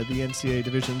the NCAA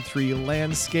Division III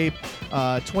landscape.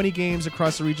 20 games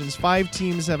across the regions. 5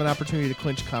 teams have an opportunity to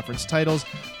clinch conference titles.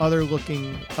 Other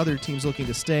teams looking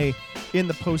to stay in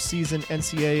the postseason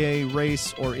NCAA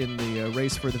race or in the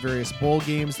race for the various bowl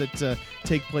games that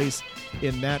take place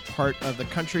in that part of the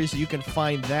country. So you can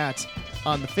find that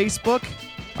on the Facebook.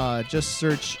 Just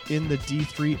search In the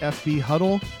D3 FB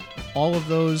Huddle. All of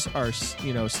those are,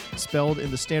 spelled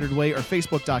in the standard way, or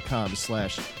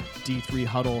facebook.com/D3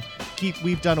 Huddle.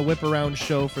 We've done a whip around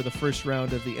show for the first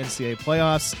round of the NCAA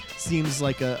playoffs. Seems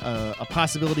like a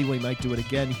possibility we might do it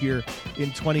again here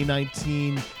in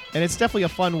 2019. And it's definitely a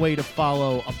fun way to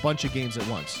follow a bunch of games at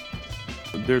once.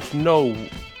 There's no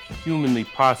humanly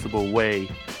possible way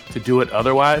to do it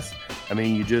otherwise. I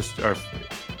mean, you just are.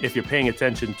 If you're paying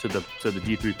attention to the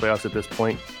D3 playoffs at this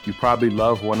point, you probably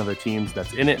love one of the teams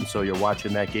that's in it, and so you're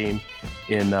watching that game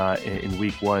in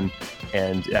week 1.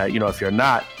 And if you're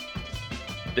not,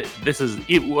 this is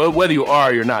whether you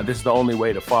are or you're not. This is the only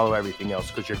way to follow everything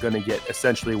else, because you're going to get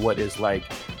essentially what is like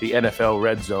the NFL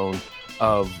red zone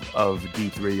of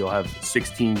D3. You'll have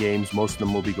 16 games. Most of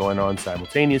them will be going on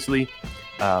simultaneously.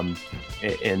 And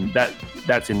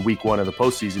that's in week 1 of the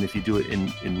postseason. If you do it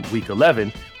in week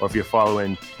 11, or if you're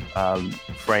following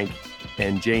Frank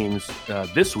and James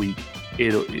this week,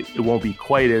 it won't be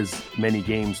quite as many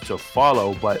games to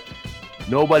follow, but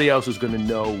nobody else is going to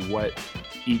know what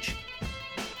each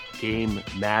game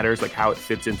matters, like how it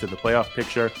fits into the playoff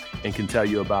picture, and can tell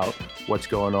you about what's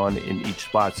going on in each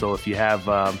spot. So if you have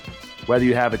whether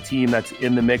you have a team that's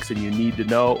in the mix and you need to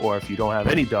know, or if you don't have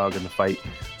any dog in the fight,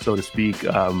 so to speak,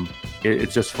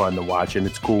 it's just fun to watch, and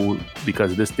it's cool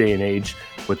because this day and age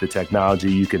with the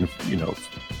technology, you can,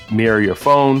 mirror your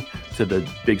phone to the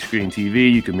big screen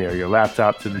TV, you can mirror your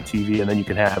laptop to the TV, and then you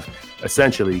can have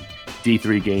essentially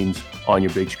D3 games on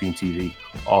your big screen TV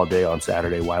all day on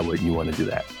Saturday. Why wouldn't you want to do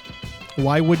that?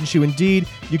 Why wouldn't you indeed?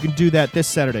 You can do that this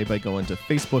Saturday by going to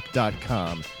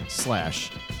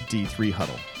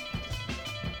facebook.com/D3Huddle.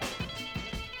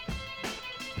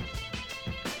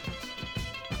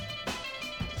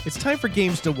 It's time for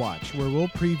Games to Watch, where we'll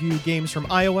preview games from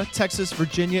Iowa, Texas,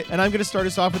 Virginia, and I'm going to start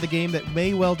us off with a game that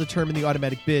may well determine the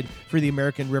automatic bid for the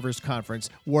American Rivers Conference,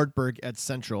 Wartburg at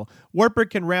Central.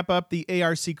 Wartburg can wrap up the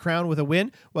ARC crown with a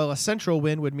win, while a Central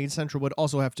win would mean Central would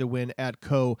also have to win at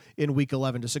Co in Week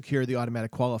 11 to secure the automatic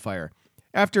qualifier.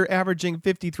 After averaging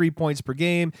 53 points per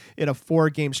game in a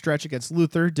 4-game stretch against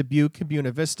Luther, Dubuque, Buena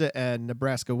Vista, and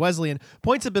Nebraska Wesleyan,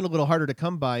 points have been a little harder to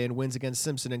come by in wins against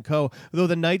Simpson and Co., though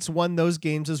the Knights won those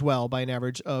games as well by an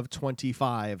average of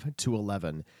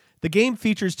 25-11. The game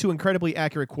features two incredibly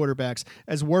accurate quarterbacks,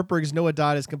 as Wartburg's Noah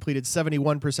Dodd has completed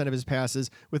 71% of his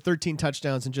passes with 13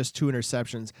 touchdowns and just 2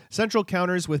 interceptions. Central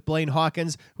counters with Blaine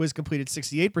Hawkins, who has completed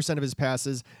 68% of his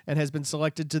passes and has been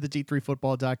selected to the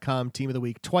D3Football.com Team of the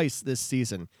Week twice this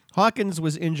season. Hawkins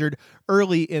was injured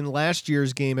early in last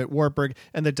year's game at Wartburg,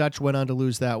 and the Dutch went on to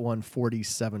lose that one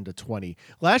 47-20.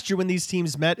 Last year when these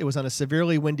teams met, it was on a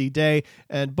severely windy day,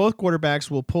 and both quarterbacks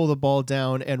will pull the ball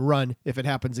down and run if it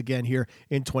happens again here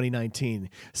in 2019.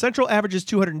 Central averages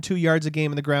 202 yards a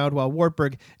game on the ground, while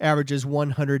Wartburg averages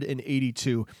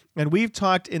 182. And we've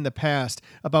talked in the past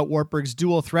about Wartburg's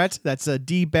dual threat. That's a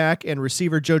D-back and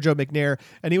receiver JoJo McNair,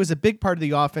 and he was a big part of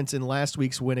the offense in last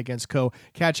week's win against Co,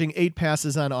 catching 8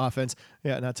 passes on offense,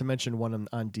 not to mention one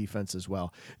on defense as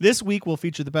well. This week will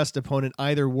feature the best opponent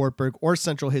either Wartburg or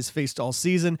Central has faced all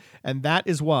season, and that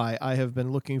is why I have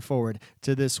been looking forward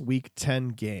to this Week 10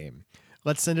 game.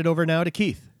 Let's send it over now to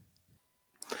Keith.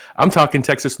 I'm talking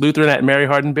Texas Lutheran at Mary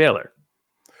Hardin Baylor.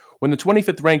 When the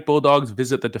 25th ranked Bulldogs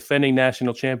visit the defending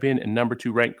national champion and number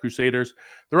 2 ranked Crusaders,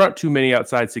 there aren't too many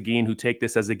outside Seguin who take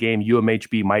this as a game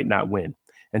UMHB might not win.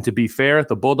 And to be fair,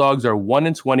 the Bulldogs are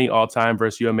 1-20 all-time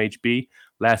versus UMHB,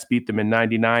 last beat them in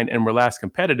 99, and were last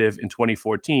competitive in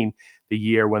 2014, the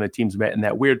year when the teams met in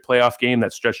that weird playoff game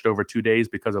that stretched over 2 days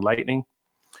because of lightning.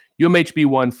 UMHB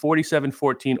won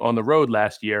 47-14 on the road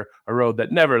last year, a road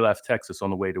that never left Texas on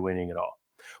the way to winning it all.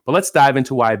 But let's dive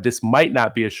into why this might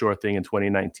not be a sure thing in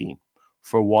 2019.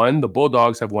 For one, the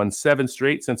Bulldogs have won 7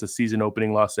 straight since a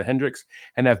season-opening loss to Hendricks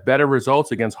and have better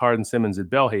results against Hardin-Simmons and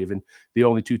Belhaven, the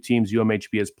only 2 teams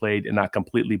UMHB has played and not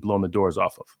completely blown the doors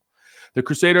off of. The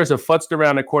Crusaders have futzed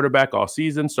around at quarterback all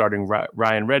season, starting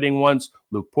Ryan Redding once,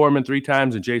 Luke Poorman 3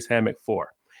 times, and Jace Hammock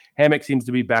 4. Hammock seems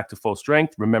to be back to full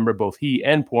strength. Remember, both he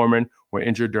and Poorman were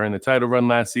injured during the title run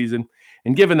last season.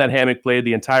 And given that Hammock played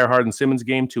the entire Hardin-Simmons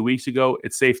game 2 weeks ago,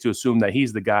 it's safe to assume that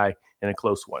he's the guy in a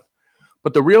close one.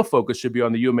 But the real focus should be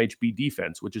on the UMHB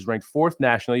defense, which is ranked 4th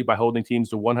nationally by holding teams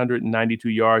to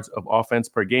 192 yards of offense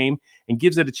per game and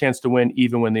gives it a chance to win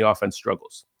even when the offense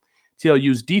struggles.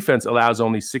 TLU's defense allows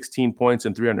only 16 points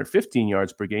and 315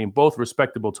 yards per game, both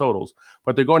respectable totals,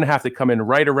 but they're going to have to come in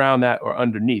right around that or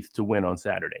underneath to win on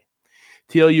Saturday.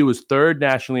 TLU is 3rd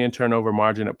nationally in turnover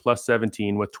margin at plus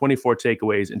 17 with 24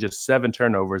 takeaways and just 7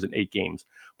 turnovers in 8 games.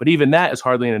 But even that is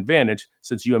hardly an advantage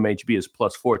since UMHB is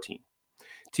plus 14.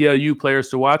 TLU players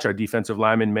to watch are defensive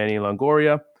lineman Manny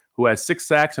Longoria, who has 6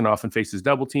 sacks and often faces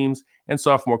double teams, and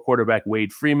sophomore quarterback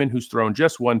Wade Freeman, who's thrown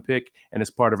just 1 pick and is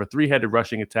part of a 3-headed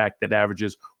rushing attack that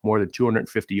averages more than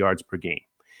 250 yards per game.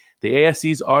 The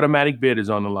ASC's automatic bid is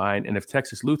on the line, and if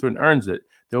Texas Lutheran earns it,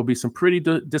 there will be some pretty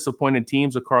disappointed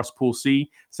teams across Pool C,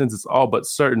 since it's all but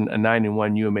certain a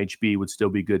 9-1 UMHB would still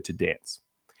be good to dance.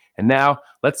 And now,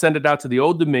 let's send it out to the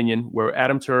Old Dominion, where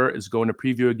Adam Turer is going to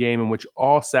preview a game in which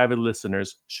all savvy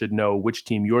listeners should know which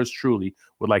team yours truly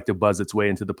would like to buzz its way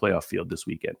into the playoff field this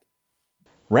weekend.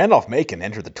 Randolph-Macon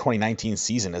entered the 2019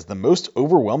 season as the most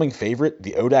overwhelming favorite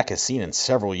the ODAC has seen in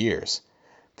several years.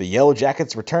 The Yellow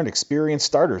Jackets returned experienced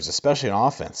starters, especially on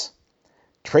offense.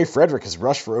 Trey Frederick has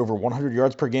rushed for over 100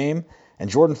 yards per game, and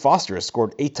Jordan Foster has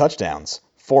scored 8 touchdowns,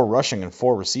 4 rushing and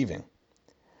 4 receiving.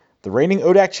 The reigning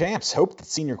ODAC champs hoped that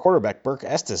senior quarterback Burke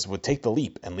Estes would take the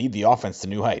leap and lead the offense to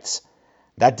new heights.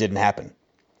 That didn't happen.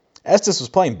 Estes was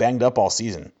playing banged up all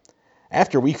season.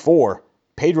 After week 4,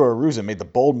 Pedro Aruza made the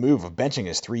bold move of benching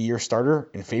his 3-year starter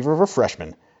in favor of a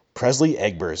freshman, Presley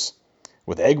Egbers.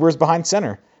 With Egbers behind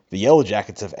center, the Yellow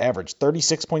Jackets have averaged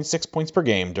 36.6 points per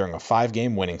game during a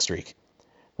 5-game winning streak.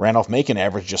 Randolph-Macon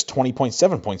averaged just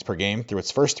 20.7 points per game through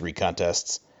its first 3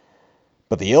 contests.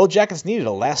 But the Yellow Jackets needed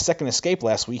a last-second escape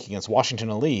last week against Washington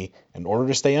and Lee in order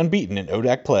to stay unbeaten in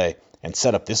ODAC play and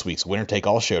set up this week's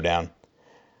winner-take-all showdown.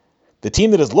 The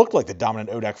team that has looked like the dominant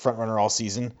ODAC frontrunner all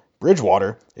season,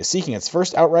 Bridgewater, is seeking its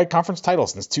first outright conference title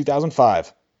since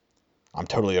 2005. I'm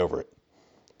totally over it.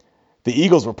 The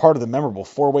Eagles were part of the memorable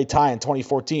four-way tie in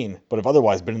 2014, but have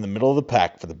otherwise been in the middle of the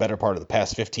pack for the better part of the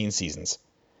past 15 seasons.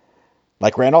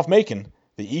 Like Randolph-Macon,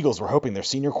 the Eagles were hoping their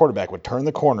senior quarterback would turn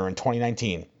the corner in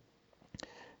 2019.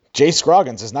 Jay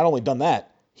Scroggins has not only done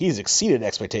that, he has exceeded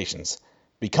expectations,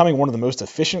 becoming one of the most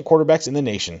efficient quarterbacks in the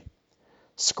nation.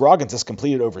 Scroggins has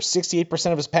completed over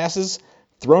 68% of his passes,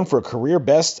 thrown for a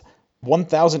career-best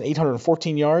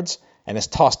 1,814 yards, and has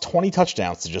tossed 20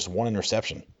 touchdowns to just one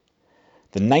interception.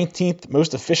 The 19th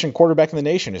most efficient quarterback in the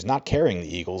nation is not carrying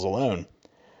the Eagles alone.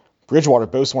 Bridgewater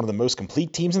boasts one of the most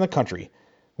complete teams in the country,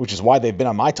 which is why they've been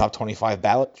on my top 25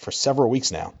 ballot for several weeks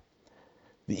now.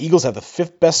 The Eagles have the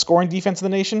 5th best scoring defense in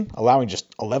the nation, allowing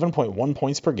just 11.1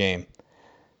 points per game.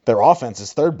 Their offense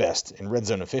is 3rd best in red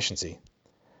zone efficiency.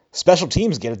 Special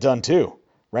teams get it done too,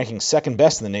 ranking 2nd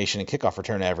best in the nation in kickoff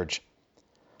return average.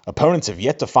 Opponents have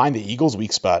yet to find the Eagles'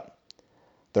 weak spot.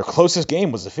 Their closest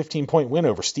game was a 15-point win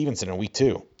over Stevenson in Week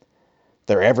 2.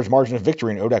 Their average margin of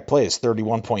victory in ODAC play is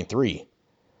 31.3.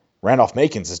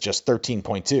 Randolph-Macon's is just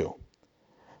 13.2.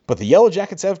 But the Yellow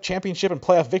Jackets have championship and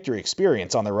playoff victory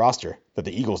experience on their roster that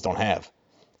the Eagles don't have.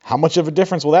 How much of a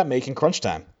difference will that make in crunch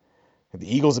time?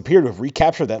 The Eagles appear to have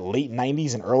recaptured that late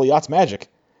 90s and early aughts magic.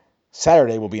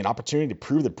 Saturday will be an opportunity to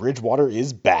prove that Bridgewater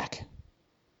is back.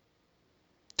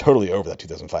 Totally over that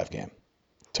 2005 game.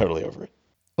 Totally over it.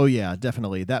 Oh yeah,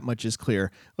 definitely. That much is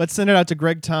clear. Let's send it out to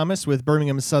Greg Thomas with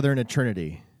Birmingham Southern at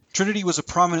Trinity. Trinity was a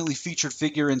prominently featured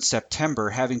figure in September,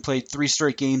 having played 3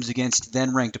 straight games against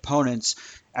then-ranked opponents.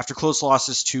 After close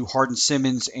losses to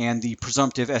Hardin-Simmons and the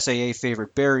presumptive SAA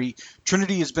favorite Berry,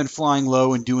 Trinity has been flying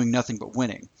low and doing nothing but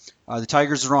winning. The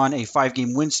Tigers are on a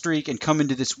 5-game win streak and come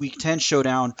into this Week 10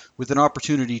 showdown with an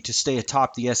opportunity to stay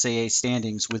atop the SAA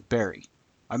standings with Berry.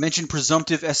 I mentioned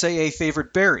presumptive SAA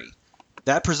favorite Berry.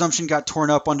 That presumption got torn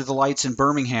up under the lights in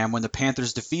Birmingham when the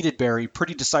Panthers defeated Berry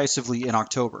pretty decisively in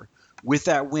October. With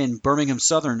that win, Birmingham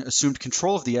Southern assumed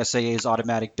control of the SAA's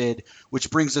automatic bid,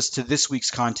 which brings us to this week's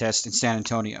contest in San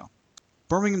Antonio.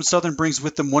 Birmingham Southern brings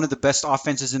with them one of the best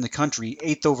offenses in the country,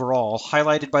 8th overall,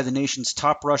 highlighted by the nation's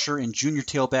top rusher and junior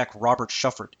tailback Robert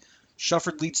Shufford.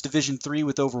 Shufford leads Division III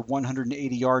with over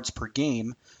 180 yards per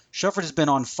game. Shufford has been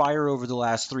on fire over the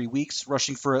last 3 weeks,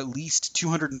 rushing for at least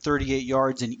 238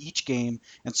 yards in each game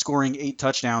and scoring 8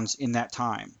 touchdowns in that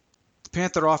time. The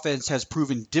Panther offense has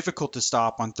proven difficult to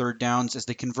stop on 3rd downs as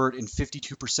they convert in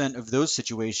 52% of those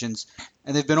situations,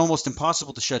 and they've been almost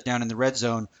impossible to shut down in the red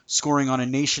zone, scoring on a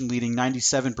nation-leading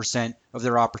 97% of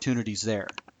their opportunities there.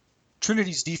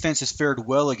 Trinity's defense has fared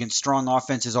well against strong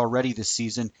offenses already this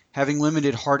season, having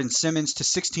limited Hardin-Simmons to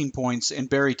 16 points and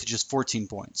Berry to just 14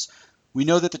 points. We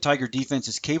know that the Tiger defense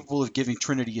is capable of giving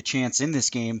Trinity a chance in this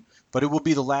game, but it will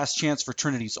be the last chance for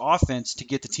Trinity's offense to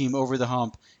get the team over the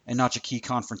hump and notch a key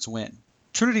conference win.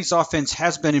 Trinity's offense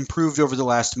has been improved over the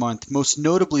last month, most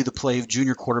notably the play of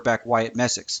junior quarterback Wyatt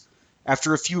Messick.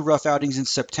 After a few rough outings in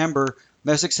September,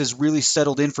 Messick has really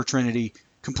settled in for Trinity,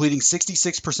 completing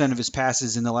 66% of his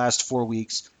passes in the last 4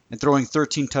 weeks and throwing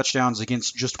 13 touchdowns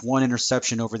against just 1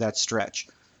 interception over that stretch.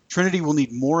 Trinity will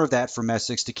need more of that from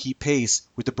Messick to keep pace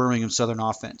with the Birmingham Southern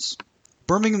offense.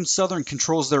 Birmingham Southern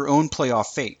controls their own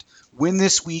playoff fate. Win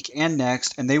this week and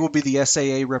next, and they will be the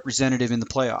SAA representative in the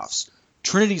playoffs.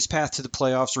 Trinity's path to the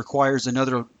playoffs requires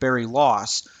another Berry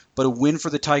loss, but a win for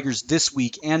the Tigers this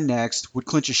week and next would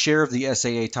clinch a share of the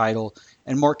SAA title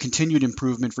and mark continued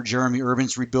improvement for Jeremy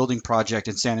Urban's rebuilding project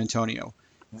in San Antonio.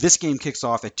 This game kicks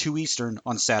off at 2 Eastern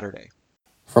on Saturday.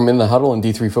 From In the Huddle and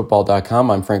D3Football.com,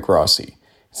 I'm Frank Rossi.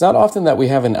 It's not often that we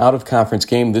have an out-of-conference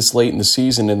game this late in the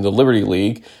season in the Liberty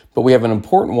League, but we have an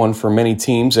important one for many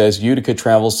teams as Utica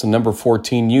travels to number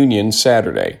 14 Union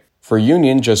Saturday. For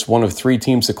Union, just one of 3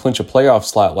 teams to clinch a playoff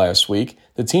slot last week,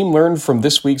 the team learned from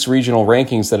this week's regional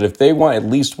rankings that if they want at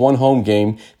least one home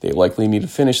game, they likely need to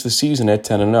finish the season at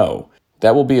 10-0.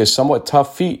 That will be a somewhat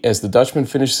tough feat as the Dutchmen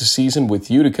finish the season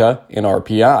with Utica and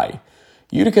RPI.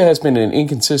 Utica has been an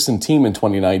inconsistent team in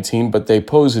 2019, but they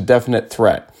pose a definite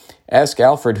threat. Ask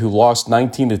Alfred, who lost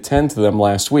 19-10 to them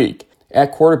last week.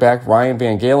 At quarterback, Ryan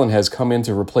Van Galen has come in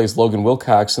to replace Logan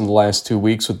Wilcox in the last 2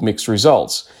 weeks with mixed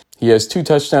results. He has 2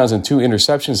 touchdowns and 2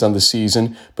 interceptions on the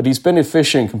season, but he's been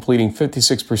efficient, completing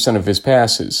 56% of his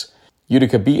passes.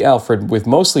 Utica beat Alfred with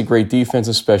mostly great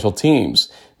defensive special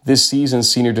teams. This season,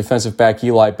 senior defensive back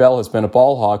Eli Bell has been a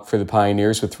ball hawk for the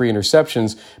Pioneers with 3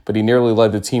 interceptions, but he nearly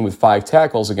led the team with 5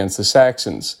 tackles against the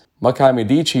Saxons. Makai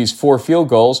Medici's 4 field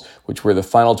goals, which were the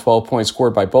final 12 points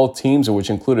scored by both teams and which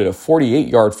included a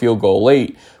 48-yard field goal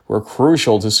late, were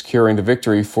crucial to securing the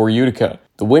victory for Utica.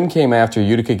 The win came after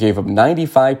Utica gave up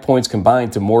 95 points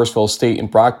combined to Morrisville State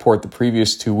and Brockport the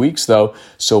previous 2 weeks, though,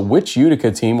 so which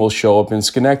Utica team will show up in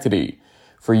Schenectady?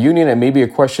 For Union, it may be a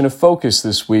question of focus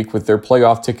this week with their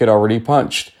playoff ticket already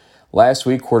punched. Last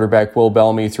week, quarterback Will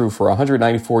Bellamy threw for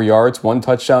 194 yards, 1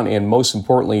 touchdown, and most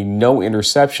importantly, no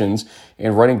interceptions.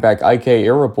 And running back Ike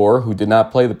Erebor, who did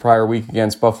not play the prior week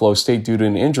against Buffalo State due to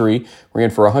an injury, ran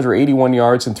for 181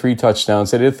 yards and 3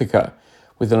 touchdowns at Ithaca.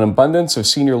 With an abundance of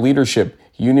senior leadership,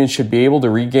 Union should be able to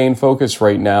regain focus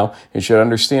right now and should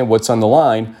understand what's on the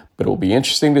line, but it will be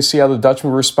interesting to see how the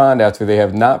Dutchmen respond after they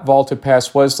have not vaulted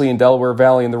past Wesley and Delaware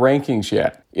Valley in the rankings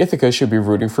yet. Ithaca should be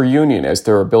rooting for Union, as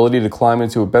their ability to climb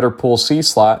into a better Pool C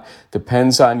slot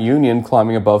depends on Union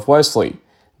climbing above Wesley.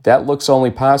 That looks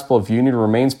only possible if Union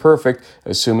remains perfect,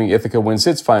 assuming Ithaca wins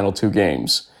its final 2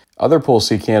 games. Other Pool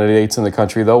C candidates in the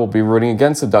country, though, will be rooting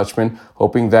against the Dutchmen,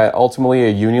 hoping that ultimately a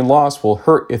Union loss will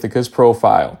hurt Ithaca's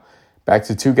profile. Back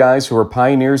to 2 guys who are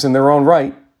pioneers in their own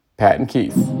right, Pat and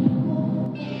Keith.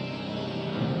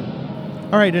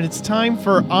 All right, and it's time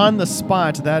for On the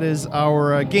Spot. That is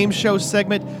our game show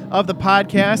segment of the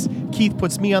podcast. Keith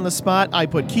puts me on the spot. I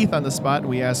put Keith on the spot, and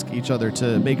we ask each other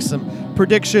to make some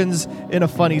predictions in a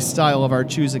funny style of our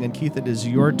choosing. And Keith, it is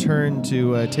your turn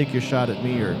to take your shot at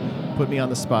me or put me on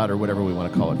the spot or whatever we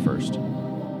want to call it first.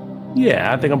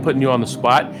 Yeah, I think I'm putting you on the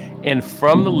spot. And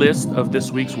from the list of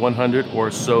this week's 100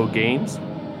 or so games,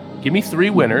 give me 3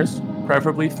 winners,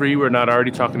 preferably 3 we're not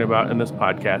already talking about in this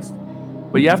podcast.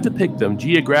 But you have to pick them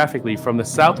geographically from the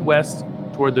southwest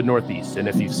toward the northeast. And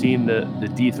if you've seen the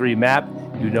D3 map,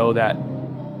 you know that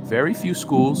very few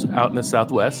schools out in the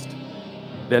southwest.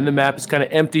 Then the map is kind of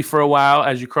empty for a while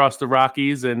as you cross the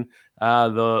Rockies and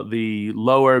the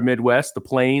lower Midwest, the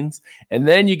plains. And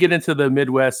then you get into the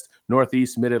Midwest,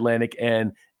 Northeast, Mid-Atlantic,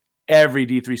 and every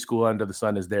D3 school under the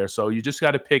sun is there. So you just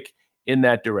got to pick in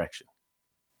that direction.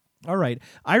 All right.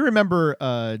 I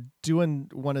remember doing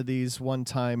one of these one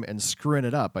time and screwing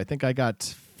it up. I think I got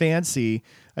fancy.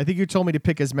 I think you told me to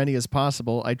pick as many as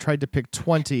possible. I tried to pick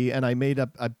 20, and I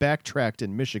backtracked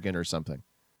in Michigan or something.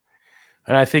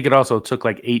 And I think it also took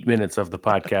like 8 minutes of the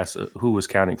podcast. Who was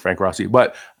counting Frank Rossi?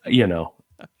 But,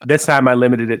 this time I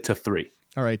limited it to 3.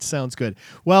 All right, sounds good.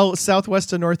 Well, southwest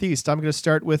to northeast, I'm going to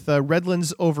start with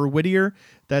Redlands over Whittier.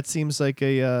 That seems like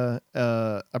a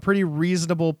pretty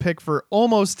reasonable pick for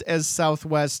almost as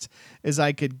southwest as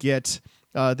I could get.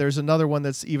 There's another one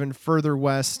that's even further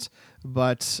west,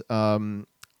 but I'm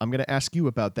going to ask you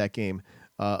about that game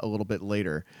a little bit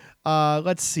later.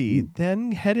 Let's see.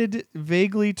 Then headed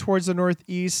vaguely towards the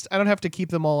northeast. I don't have to keep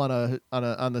them all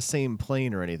on the same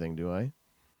plane or anything, do I?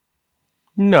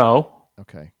 No.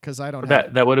 Okay, because I don't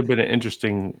have... That would have been an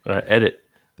interesting edit.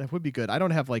 That would be good. I don't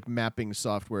have like mapping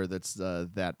software that's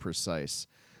that precise.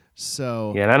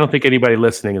 So yeah, and I don't think anybody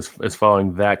listening is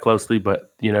following that closely,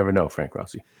 but you never know, Frank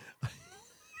Rossi.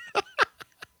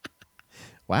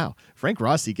 Wow, Frank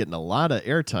Rossi getting a lot of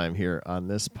airtime here on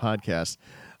this podcast.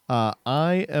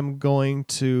 I am going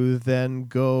to then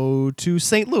go to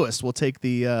St. Louis. We'll take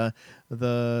the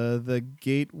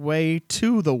gateway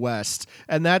to the west,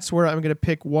 and that's where I'm going to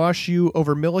pick Wash U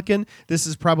over Millikin. This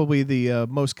is probably the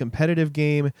most competitive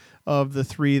game of the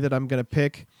 3 that I'm going to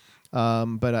pick,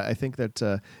 but I think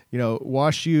that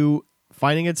Wash U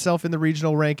finding itself in the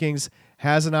regional rankings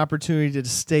has an opportunity to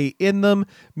stay in them.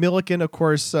 Millikin, of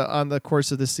course, on the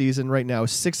course of the season right now,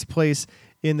 6th place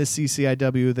in the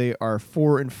CCIW. They are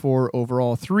 4-4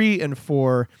 overall,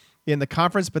 3-4 in the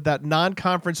conference, but that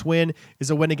non-conference win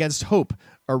is a win against Hope,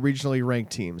 our regionally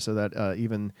ranked team. So that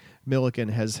even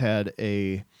Millikin has had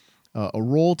a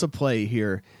role to play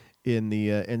here in the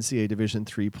NCAA Division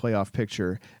III playoff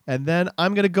picture. And then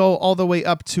I'm going to go all the way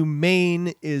up to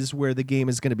Maine is where the game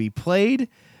is going to be played.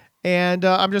 And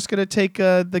I'm just going to take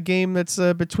the game that's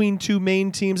between 2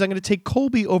 Maine teams. I'm going to take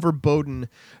Colby over Bowdoin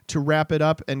to wrap it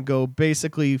up and go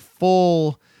basically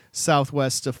full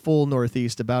southwest to full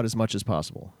northeast about as much as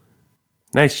possible.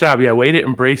 Nice job. Yeah, way to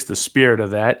embrace the spirit of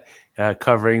that,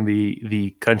 covering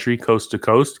the country coast to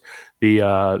coast.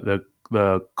 The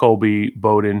Colby,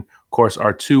 Bowdoin, of course,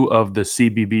 are 2 of the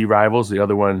CBB rivals, the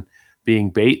other one being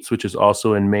Bates, which is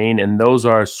also in Maine. And those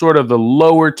are sort of the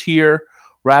lower tier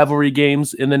rivalry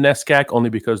games in the NESCAC,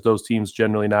 only because those teams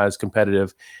generally not as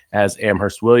competitive as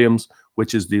Amherst Williams,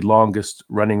 which is the longest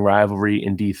running rivalry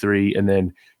in D3, and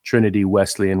then Trinity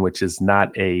Wesleyan, which is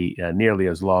not nearly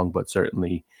as long, but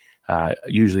certainly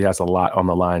usually has a lot on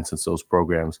the line since those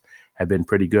programs have been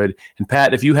pretty good. And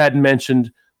Pat, if you hadn't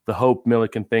mentioned the Hope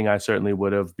Milliken thing, I certainly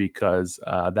would have, because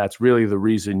that's really the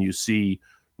reason you see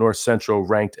North Central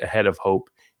ranked ahead of Hope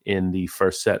in the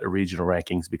first set of regional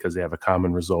rankings, because they have a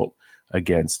common result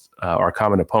against our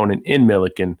common opponent in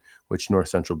Milliken, which North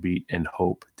Central beat and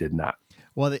Hope did not.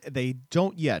 Well, they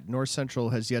don't yet. North Central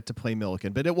has yet to play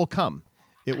Milliken, but it will come.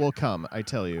 It will come. I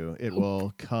tell you, it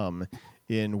will come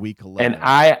in week 11.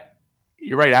 And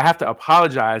you're right. I have to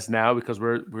apologize now, because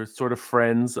we're sort of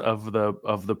friends of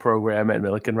the program at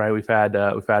Milliken, right? We've had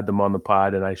them on the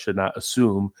pod, and I should not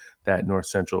assume that North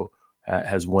Central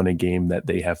has won a game that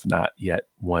they have not yet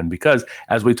won, because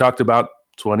as we talked about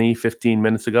 15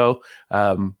 minutes ago,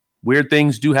 weird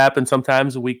things do happen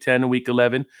sometimes in week 10 and week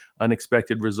 11.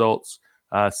 Unexpected results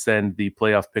send the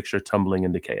playoff picture tumbling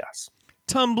into chaos.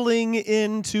 Tumbling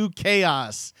into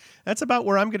chaos. That's about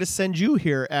where I'm going to send you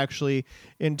here, actually,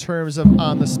 in terms of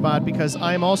on the spot, because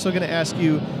I'm also going to ask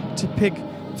you to pick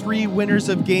 3 winners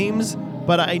of games,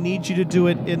 but I need you to do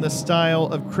it in the style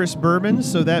of Chris Berman.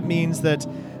 So that means that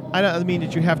I don't mean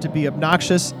that you have to be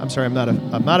obnoxious. I'm sorry, I'm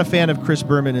not a fan of Chris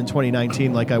Berman in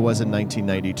 2019 like I was in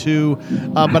 1992,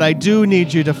 but I do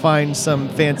need you to find some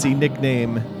fancy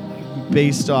nickname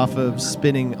based off of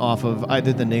spinning off of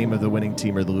either the name of the winning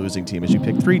team or the losing team, as you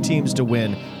pick 3 teams to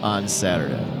win on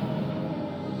Saturday.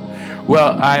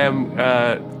 Well, I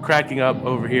am cracking up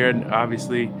over here, and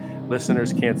obviously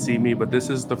listeners can't see me, but this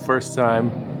is the first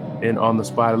time in On the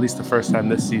Spot, at least the first time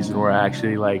this season, where I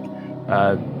actually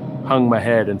hung my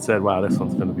head and said, wow, this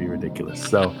one's going to be ridiculous.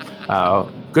 So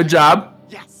good job.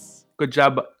 Yes. Good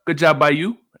job by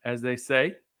you, as they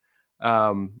say.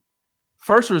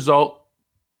 First result,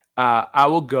 I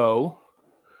will go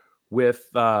with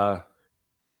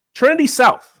Trinity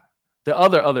South, the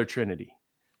other Trinity.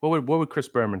 What would Chris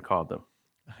Berman call them?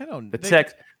 I don't know.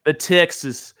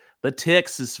 The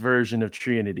Texas version of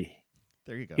Trinity.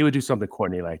 There you go. He would do something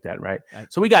corny like that, right?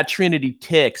 So we got Trinity,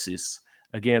 Texas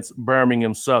against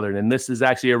Birmingham Southern, and this is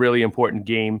actually a really important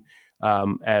game,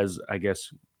 as I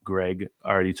guess Greg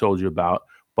already told you about.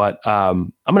 But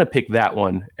I'm going to pick that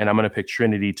one, and I'm going to pick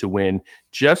Trinity to win,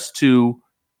 just to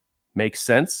make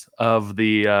sense of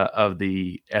the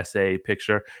SA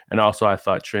picture. And also, I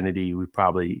thought Trinity, we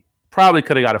probably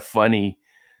could have got a funny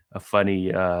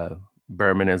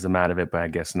Bermanism out of it, but I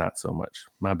guess not so much.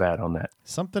 My bad on that.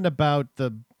 Something about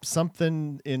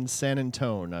something in San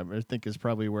Antonio, I think, is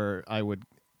probably where I would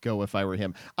go if I were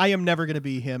him. I am never going to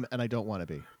be him, and I don't want to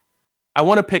be. I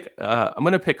want to pick. I'm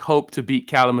going to pick Hope to beat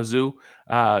Kalamazoo.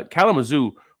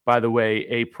 Kalamazoo, by the way,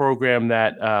 a program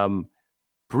that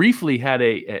briefly had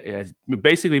has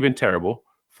basically been terrible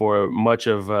for much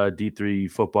of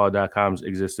D3Football.com's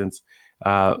existence.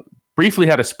 Briefly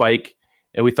had a spike,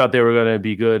 and we thought they were going to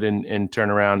be good and turn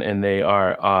around, and they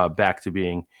are back to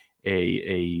being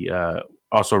a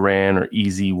also ran or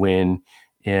easy win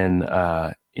in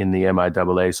the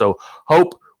MIAA. So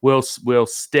Hope will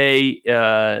stay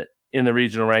in the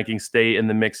regional rankings, stay in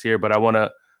the mix here. But I wanted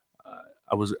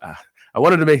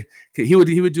to make he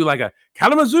would do like a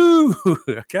Kalamazoo,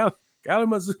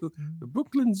 Kalamazoo, the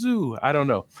Brooklyn Zoo. I don't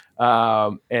know,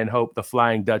 and Hope the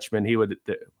Flying Dutchman. He would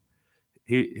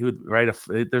write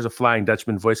there's a Flying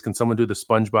Dutchman voice. Can someone do the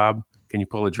SpongeBob? Can you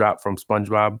pull a drop from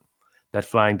SpongeBob? That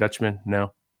Flying Dutchman?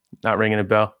 No, not ringing a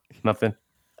bell. Nothing.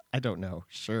 I don't know.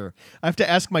 Sure. I have to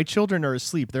ask. My children are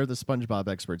asleep. They're the SpongeBob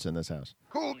experts in this house.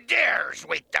 Who dares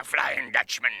wake the Flying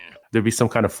Dutchman? There'd be some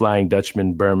kind of Flying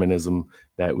Dutchman Bermanism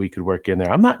that we could work in there.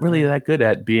 I'm not really that good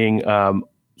at being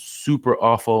super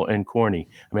awful and corny.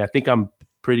 I mean, I think I'm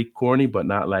pretty corny, but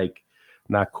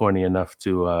not corny enough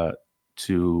to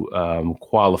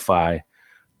qualify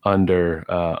under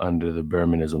the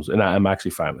Bermanisms. And I'm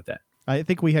actually fine with that. I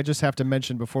think we just have to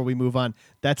mention before we move on,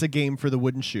 that's a game for the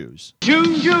wooden shoes.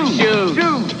 Shoes.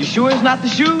 You sure it's not the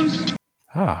shoes?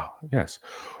 Ah, yes.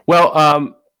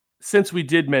 Well, since we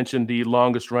did mention the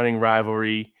longest running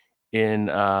rivalry in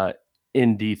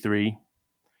D3,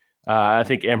 I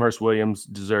think Amherst Williams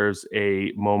deserves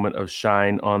a moment of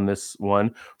shine on this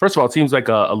one. First of all, it seems like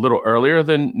a little earlier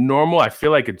than normal. I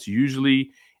feel like it's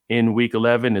usually in week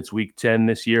 11. It's week 10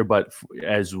 this year, but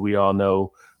as we all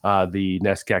know, the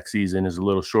NESCAC season is a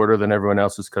little shorter than everyone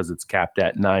else's because it's capped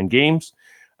at 9 games.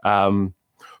 The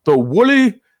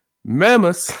Woolly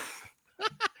Mammoths.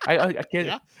 I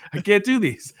can't do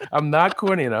these. I'm not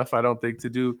corny enough, I don't think, to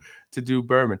do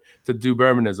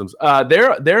Bermanisms.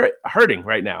 They're hurting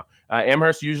right now.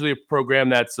 Amherst usually a program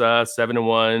that's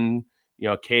 7-1,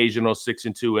 occasional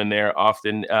 6-2 in there.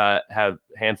 Often have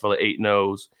a handful of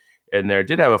 8-0s in there.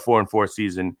 Did have a 4-4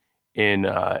 season in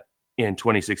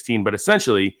 2016, but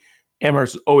essentially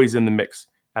Amherst is always in the mix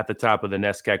at the top of the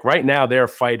NESCAC. Right now, they're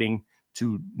fighting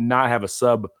to not have a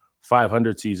sub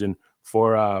 500 season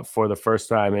for the first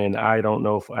time, and I don't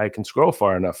know if I can scroll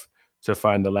far enough to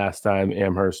find the last time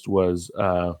Amherst was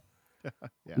below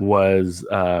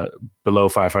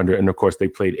 500. And of course, they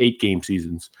played 8 game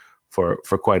seasons for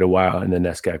quite a while in the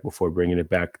NESCAC before bringing it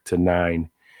back to 9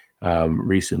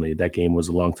 recently. That game was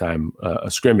a long time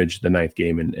a scrimmage, the 9th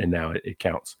game, and now it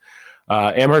counts.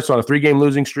 Amherst on a 3-game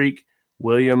losing streak.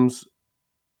 Williams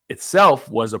itself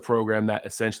was a program that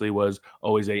essentially was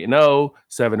always 8-0,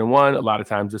 7-1. A lot of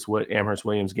times this what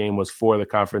Amherst-Williams game was for the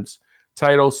conference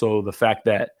title. So the fact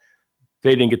that they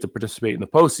didn't get to participate in the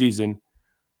postseason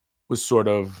was sort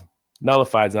of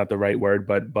nullified, is not the right word,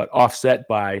 but offset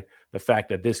by the fact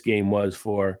that this game was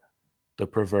for the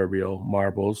proverbial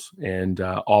marbles, and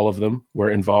all of them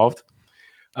were involved.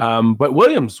 But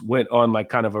Williams went on like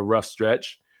kind of a rough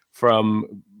stretch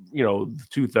from,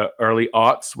 to the early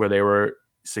aughts where they were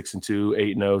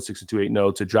 6-2, 8-0, 6-2,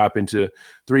 8-0 to drop into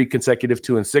 3 consecutive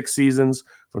 2-6 seasons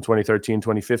from 2013,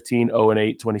 2015,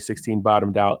 0-8, 2016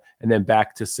 bottomed out, and then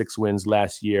back to 6 wins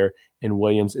last year. And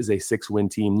Williams is a 6-win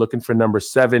team looking for number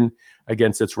 7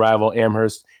 against its rival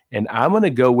Amherst. And I'm going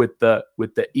to go with the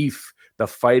EAF, the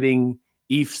fighting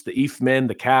EAFs, the EAF men,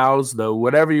 the cows, the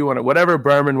whatever you want, whatever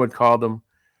Berman would call them,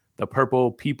 the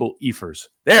Purple People EAFers.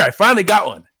 There, I finally got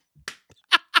one.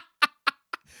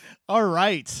 All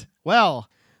right. Well,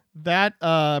 that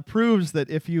proves that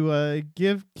if you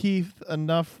give Keith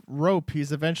enough rope,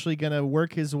 he's eventually going to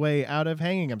work his way out of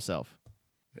hanging himself.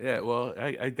 Yeah, well,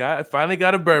 I finally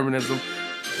got a Bermanism.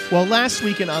 Well, last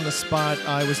weekend on the spot,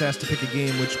 I was asked to pick a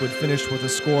game which would finish with a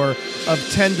score of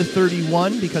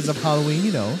 10-31 because of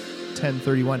Halloween,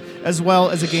 10-31, as well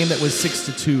as a game that was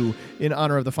 6-2 in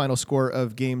honor of the final score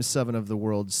of Game 7 of the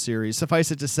World Series.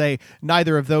 Suffice it to say,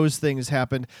 neither of those things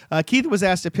happened. Keith was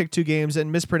asked to pick 2 games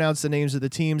and mispronounced the names of the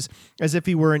teams as if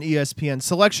he were an ESPN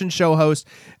selection show host,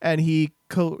 and he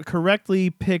correctly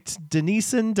picked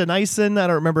Denison. I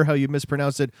don't remember how you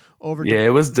mispronounced it.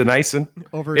 It was Denison.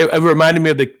 It reminded me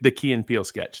of the Key and Peele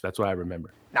sketch. That's why I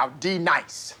remember. Now,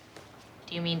 D-Nice.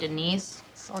 Do you mean Denise?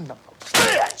 Son of a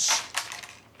bitch!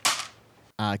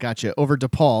 Gotcha. Over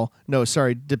DePaul. No,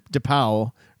 sorry,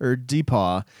 DePaul or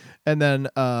DePaw. And then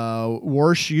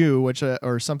Warshu, which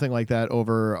or something like that,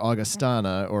 over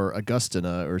Augustana or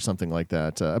Augustina or something like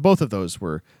that. Both of those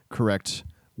were correct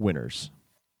winners.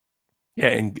 Yeah,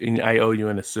 and I owe you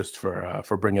an assist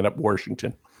for bringing up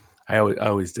Washington. I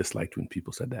always disliked when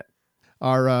people said that.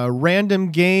 Our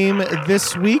random game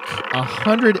this week,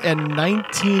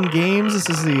 119 games. This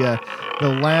is the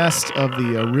last of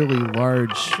the really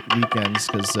large weekends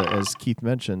because, as Keith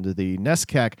mentioned, the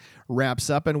NESCAC wraps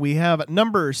up, and we have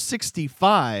number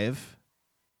 65.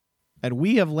 And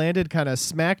we have landed kind of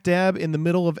smack dab in the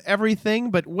middle of everything,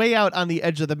 but way out on the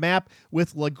edge of the map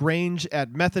with LaGrange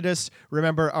at Methodist.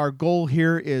 Remember, our goal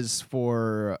here is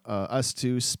for us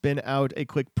to spin out a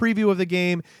quick preview of the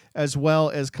game, as well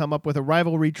as come up with a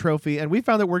rivalry trophy. And we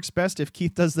found it works best if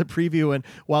Keith does the preview, and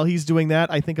while he's doing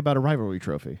that, I think about a rivalry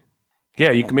trophy.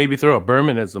 Yeah, you can maybe throw a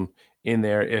Bermanism in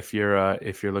there if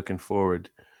you're looking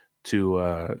forward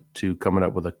to coming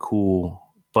up with a cool,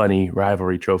 funny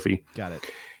rivalry trophy. Got it.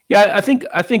 Yeah, I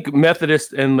think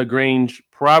Methodist and LaGrange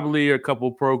probably are a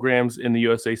couple programs in the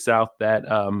USA South that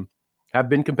have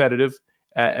been competitive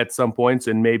at some points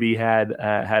and maybe had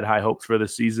high hopes for the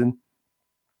season.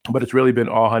 But it's really been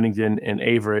all Huntington and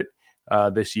Averett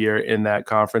this year in that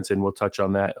conference, and we'll touch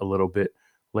on that a little bit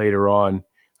later on.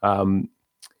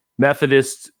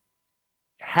 Methodist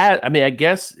has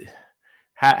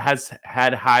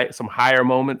had some higher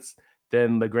moments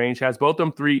than LaGrange has. Both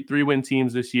of them three-win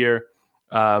teams this year.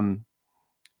 And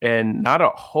not a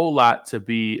whole lot to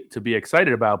be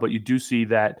excited about, but you do see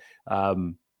that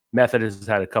Methodist has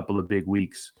had a couple of big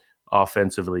weeks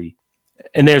offensively,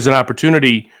 and there's an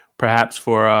opportunity perhaps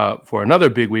for another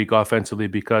big week offensively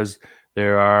because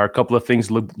there are a couple of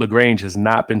things LaGrange has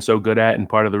not been so good at, and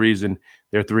part of the reason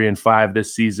they're 3-5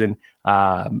 this season.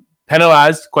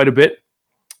 Penalized quite a bit,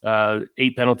 8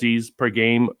 penalties per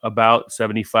game, about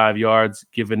 75 yards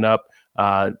given up.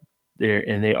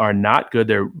 They are not good.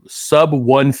 They're sub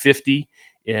 150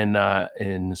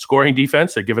 in scoring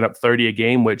defense. They're giving up 30 a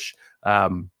game, which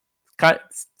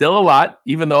still a lot.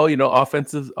 Even though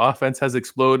offense has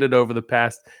exploded over the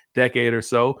past decade or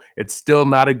so, it's still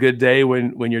not a good day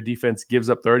when your defense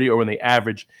gives up 30 or when they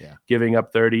average giving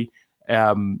up 30.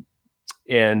 And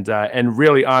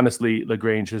really, honestly,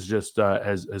 LaGrange has just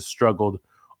has struggled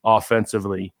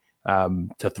offensively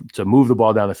to move the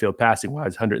ball down the field passing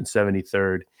wise,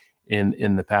 173rd.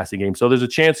 In the passing game. So there's a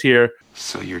chance here.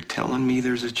 So you're telling me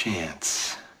there's a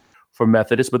chance for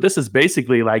Methodist, but this is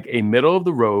basically like a middle of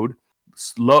the road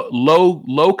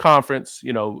low conference.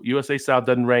 USA South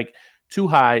doesn't rank too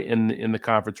high in the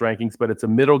conference rankings, but it's a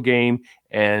middle game.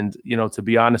 And, to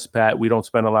be honest, Pat, we don't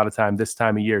spend a lot of time this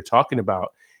time of year talking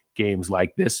about games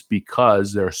like this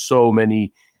because there are so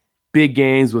many big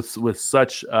games with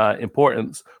such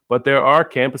importance. But there are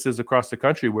campuses across the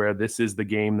country where this is the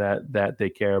game that they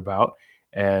care about.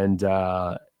 And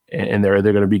there are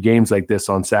going to be games like this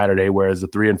on Saturday, whereas the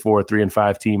 3-4,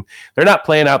 3-5 team, they're not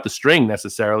playing out the string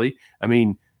necessarily. I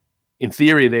mean, in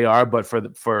theory they are, but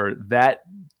for that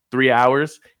 3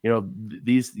 hours,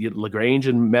 these LaGrange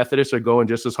and Methodist are going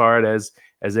just as hard as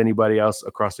anybody else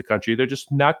across the country. They're just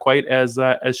not quite as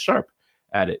sharp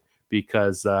at it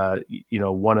because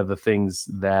one of the things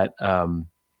that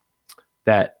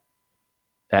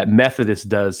that Methodist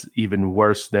does even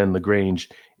worse than LaGrange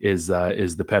is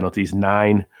the penalties.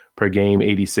 9 per game,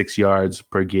 86 yards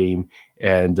per game,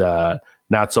 and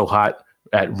not so hot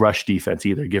at rush defense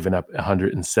either, giving up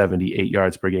 178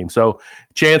 yards per game. So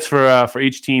chance for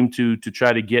each team to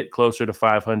try to get closer to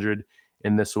 500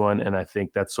 in this one. And I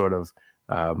think that's sort of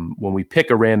when we pick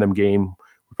a random game,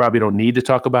 we probably don't need to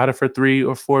talk about it for 3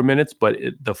 or 4 minutes, but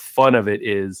the fun of it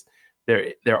is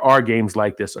there are games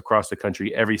like this across the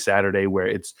country every Saturday where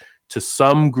it's to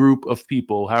some group of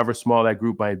people, however small that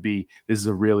group might be, this is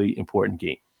a really important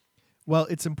game. Well,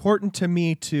 it's important to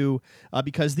me too,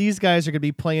 because these guys are going to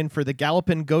be playing for the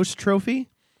Gallopin Ghost Trophy,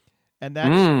 and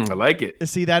that I like it.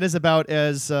 See, that is about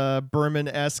as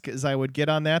Berman-esque as I would get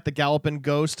on that. The Gallopin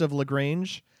Ghost of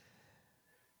LaGrange.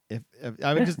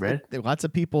 Lots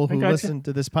of people who listen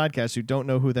to this podcast who don't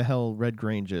know who the hell Red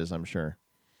Grange is, I'm sure.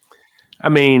 I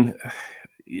mean,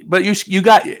 but you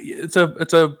got it's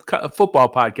a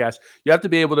football podcast. You have to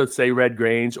be able to say Red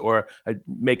Grange or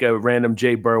make a random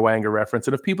Jay Berwanger reference.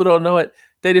 And if people don't know it,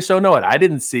 they just don't know it. I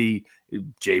didn't see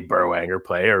Jay Berwanger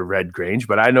play or Red Grange,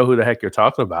 but I know who the heck you're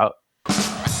talking about.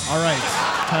 All right,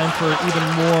 time for even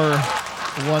more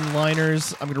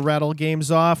one-liners. I'm going to rattle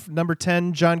games off. Number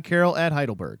 10, John Carroll at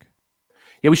Heidelberg.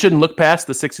 Yeah, we shouldn't look past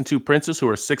the 6-2 Princes, who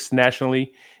are 6th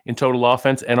nationally in total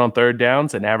offense and on third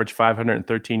downs and average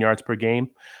 513 yards per game.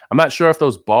 I'm not sure if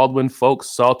those Baldwin folks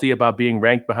salty about being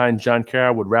ranked behind John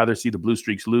Carroll would rather see the Blue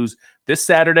Streaks lose this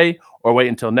Saturday or wait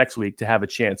until next week to have a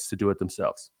chance to do it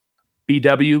themselves.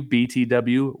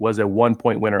 BTW was a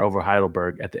 1-point winner over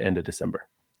Heidelberg at the end of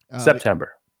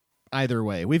September. Either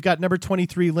way, we've got number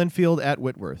 23, Linfield at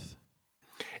Whitworth.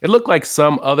 It looked like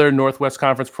some other Northwest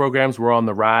Conference programs were on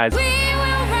the rise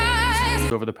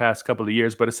over the past couple of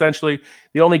years, but essentially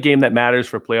the only game that matters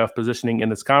for playoff positioning in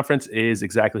this conference is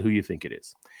exactly who you think it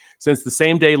is. Since the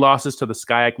same day losses to the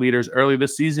SCIAC leaders early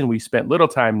this season, we spent little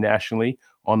time nationally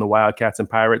on the Wildcats and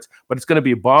Pirates, but it's going to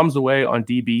be bombs away on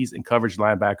DBs and coverage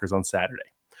linebackers on Saturday.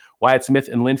 Wyatt Smith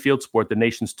and Linfield sport the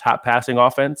nation's top passing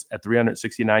offense at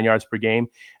 369 yards per game,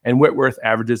 and Whitworth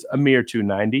averages a mere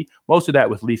 290, most of that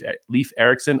with Leif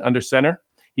Erickson under center.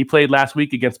 He played last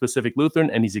week against Pacific Lutheran,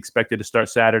 and he's expected to start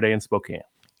Saturday in Spokane.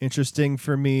 Interesting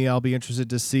for me. I'll be interested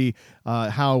to see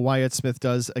how Wyatt Smith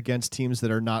does against teams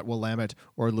that are not Willamette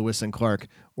or Lewis and Clark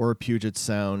or Puget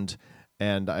Sound,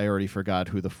 and I already forgot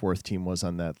who the 4th team was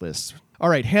on that list. All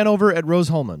right, Hanover at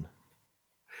Rose-Hulman.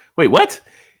 Wait, what?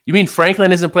 You mean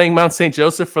Franklin isn't playing Mount St.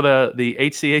 Joseph for the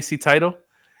HCAC title?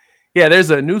 Yeah,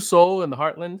 there's a new soul in the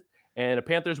Heartland, and a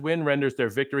Panthers win renders their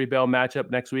Victory Bell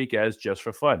matchup next week as just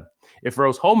for fun. If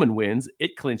Rose-Hulman wins,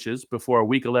 it clinches before a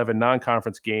Week 11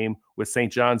 non-conference game with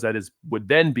St. John's that would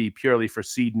then be purely for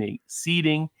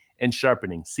seeding and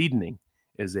sharpening. Seedening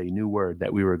is a new word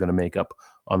that we were going to make up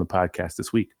on the podcast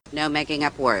this week. No making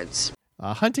up words.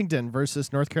 Huntington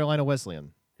versus North Carolina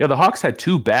Wesleyan. Yeah, the Hawks had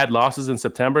 2 bad losses in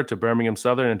September to Birmingham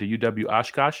Southern and to UW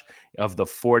Oshkosh of the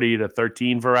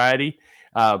 40-13 variety.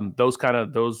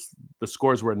 The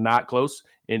scores were not close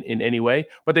in any way,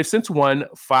 but they've since won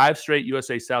 5 straight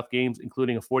USA South games,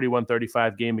 including a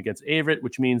 41-35 game against Averett,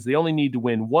 which means they only need to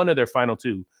win one of their final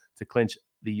 2 to clinch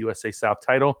the USA South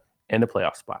title and a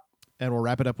playoff spot. And we'll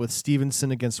wrap it up with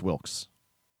Stevenson against Wilkes.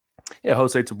 Yeah,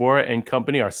 Jose Tabora and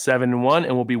company are 7-1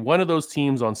 and will be one of those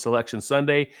teams on Selection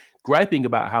Sunday, griping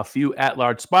about how few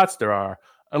at-large spots there are,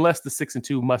 unless the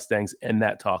 6-2 Mustangs end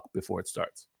that talk before it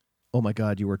starts. Oh my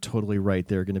God, you were totally right.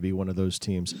 They're going to be one of those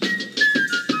teams. The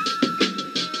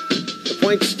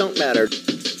points don't matter.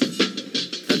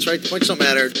 That's right, the points don't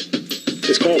matter.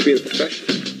 It's called being a professional.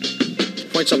 The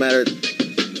points don't matter.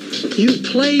 You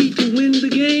play to win the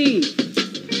game.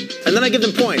 And then I give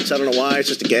them points. I don't know why. It's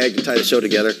just a gag to tie the show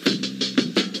together.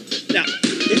 Now,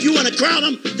 If you want to crown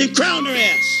them, then crown their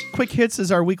ass. Quick Hits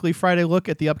is our weekly Friday look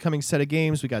at the upcoming set of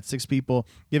games. We got 6 people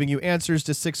giving you answers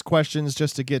to 6 questions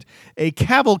just to get a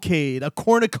cavalcade, a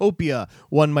cornucopia,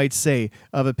 one might say,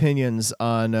 of opinions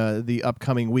on the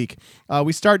upcoming week.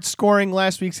 We start scoring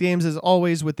last week's games, as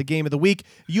always, with the game of the week.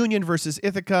 Union versus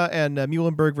Ithaca and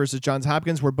Muhlenberg versus Johns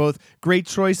Hopkins were both great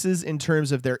choices in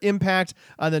terms of their impact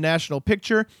on the national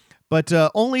picture. But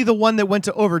only the one that went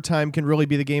to overtime can really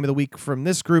be the game of the week from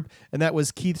this group, and that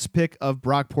was Keith's pick of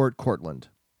Brockport Cortland.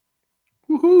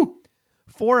 Woohoo!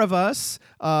 4 of us,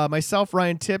 myself,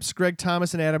 Ryan Tipps, Greg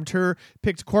Thomas, and Adam Turr,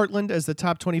 picked Cortland as the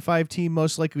top 25 team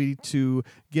most likely to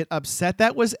get upset.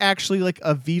 That was actually like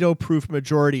a veto-proof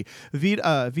majority.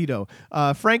 Veto.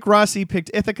 Frank Rossi picked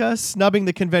Ithaca, snubbing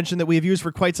the convention that we have used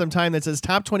for quite some time that says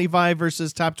top 25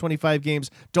 versus top 25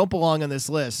 games don't belong on this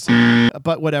list.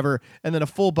 But whatever. And then a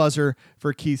full buzzer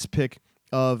for Keith's pick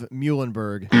of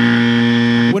Muhlenberg.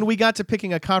 When we got to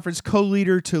picking a conference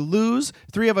co-leader to lose,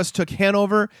 3 of us took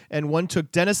Hanover and 1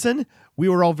 took Denison. We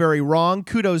were all very wrong.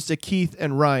 Kudos to Keith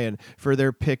and Ryan for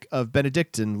their pick of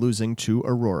Benedictine losing to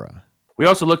Aurora. We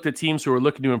also looked at teams who were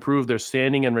looking to improve their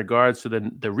standing in regards to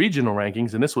the regional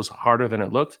rankings, and this was harder than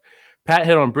it looked. Pat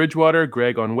hit on Bridgewater,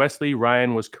 Greg on Wesley.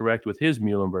 Ryan was correct with his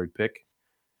Muhlenberg pick.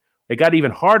 It got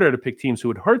even harder to pick teams who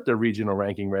would hurt their regional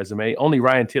ranking resume. Only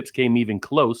Ryan Tipps came even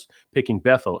close, picking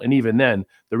Bethel. And even then,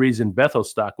 the reason Bethel's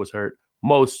stock was hurt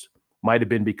most might have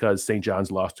been because St.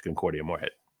 John's lost to Concordia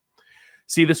Moorhead.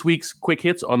 See this week's Quick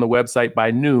Hits on the website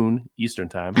by noon Eastern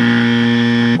Time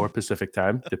or Pacific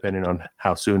Time, depending on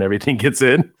how soon everything gets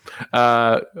in,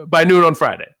 by noon on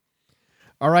Friday.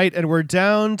 All right, and we're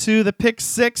down to the pick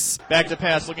 6. Back to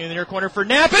pass, looking in the near corner for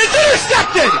Knapp, and it's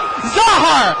intercepted!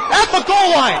 Zahar at the goal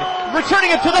line,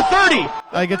 returning it to the 30.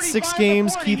 I get 6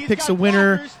 games. Keith picks a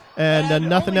winner and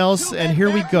nothing else. And here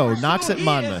we go. Knox at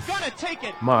Monmouth.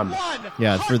 Monmouth.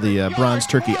 Yeah, for the Bronze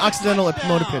Turkey. Occidental at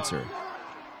Pomona-Pitzer.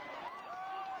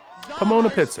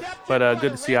 Pomona-Pitzer, but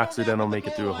good to see Occidental make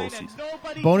it through a whole season.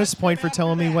 Bonus point for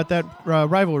telling me what that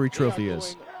rivalry trophy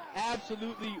is.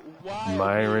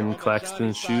 Myron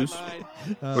Claxton's shoes?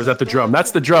 Or is that the drum?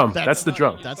 That's the drum. That's the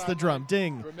drum. That's the drum.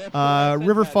 Ding.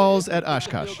 River Falls at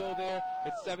Oshkosh.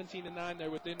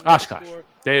 Oshkosh.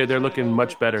 They're looking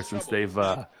much better since they've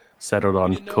settled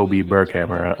on Kobe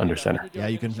Berghammer under center. Yeah,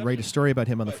 you can write a story about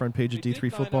him on the front page of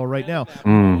D3 Football right now.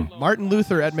 Martin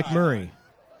Luther at McMurray.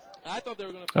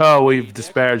 Oh, we've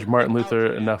disparaged Martin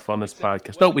Luther enough on this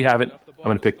podcast. No, we haven't. I'm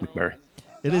going to pick McMurray.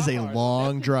 It is a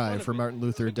long drive for Martin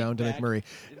Luther down to McMurray.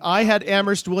 I had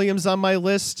Amherst Williams on my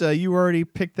list. You already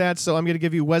picked that, so I'm going to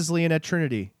give you Wesleyan at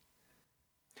Trinity.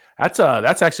 That's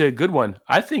actually a good one.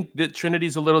 I think that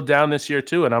Trinity's a little down this year,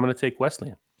 too, and I'm going to take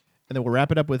Wesleyan. And then we'll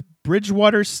wrap it up with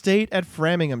Bridgewater State at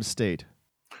Framingham State.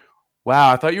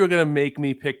 Wow, I thought you were going to make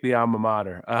me pick the alma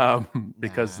mater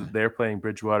because they're playing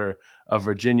Bridgewater of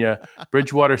Virginia.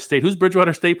 Bridgewater State. Who's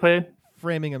Bridgewater State playing?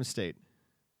 Framingham State.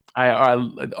 I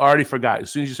already forgot.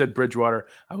 As soon as you said Bridgewater,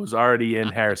 I was already in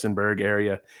Harrisonburg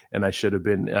area, and I should have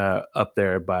been up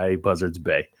there by Buzzards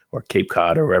Bay or Cape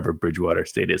Cod or wherever Bridgewater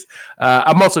State is.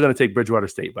 I'm also going to take Bridgewater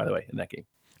State, by the way, in that game.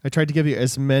 I tried to give you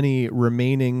as many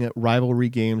remaining rivalry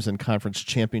games and conference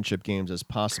championship games as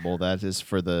possible. That is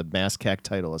for the MASCAC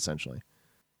title, essentially.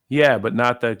 Yeah, but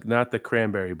not the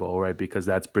Cranberry Bowl, right? Because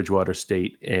that's Bridgewater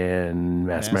State and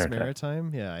Mass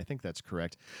Maritime. Yeah, I think that's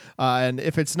correct. And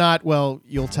if it's not, well,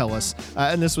 you'll tell us.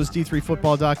 And this was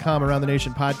D3Football.com Around the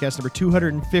Nation podcast number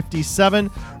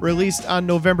 257, released on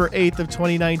November 8th of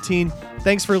 2019.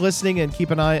 Thanks for listening, and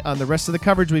keep an eye on the rest of the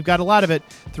coverage. We've got a lot of it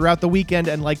throughout the weekend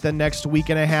and like the next week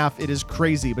and a half. It is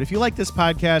crazy. But if you like this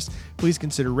podcast, please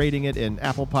consider rating it in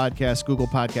Apple Podcasts, Google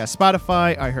Podcasts,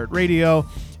 Spotify, iHeartRadio.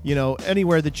 You know,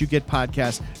 anywhere that you get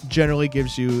podcasts generally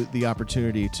gives you the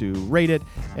opportunity to rate it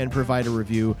and provide a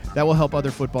review. That will help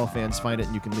other football fans find it,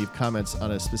 and you can leave comments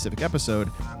on a specific episode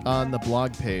on the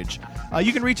blog page.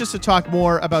 You can reach us to talk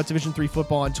more about Division III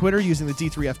football on Twitter using the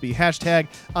D3FB hashtag.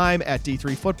 I'm at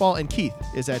D3Football, and Keith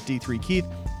is at D3Keith.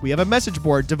 We have a message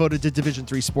board devoted to Division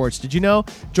III sports. Did you know?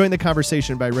 Join the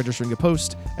conversation by registering a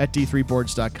post at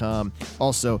D3Boards.com.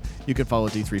 Also, you can follow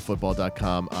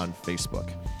D3Football.com on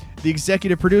Facebook. The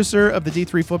executive producer of the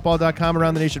D3Football.com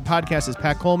Around the Nation podcast is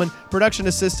Pat Coleman. Production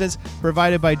assistance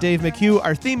provided by Dave McHugh.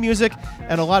 Our theme music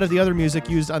and a lot of the other music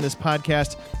used on this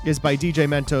podcast is by DJ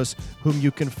Mentos, whom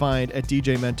you can find at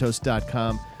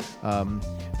djmentos.com.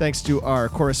 Thanks to our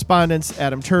correspondents,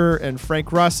 Adam Turr and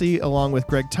Frank Rossi, along with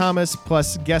Greg Thomas,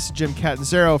 plus guest Jim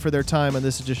Catanzaro for their time on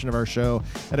this edition of our show.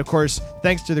 And of course,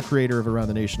 thanks to the creator of Around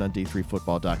the Nation on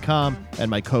D3Football.com and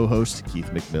my co-host,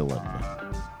 Keith McMillan.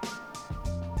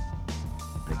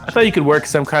 I thought you could work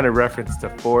some kind of reference to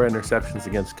 4 interceptions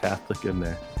against Catholic in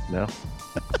there. No?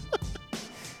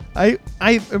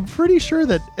 I'm pretty sure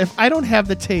that if I don't have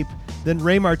the tape, then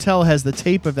Ray Martell has the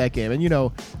tape of that game.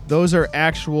 And, those are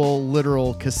actual,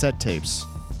 literal cassette tapes.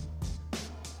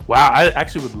 Wow, I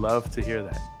actually would love to hear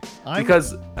that.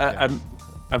 Because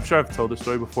I'm sure I've told the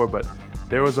story before, but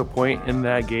there was a point in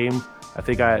that game, I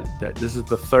think this is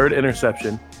the 3rd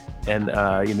interception, and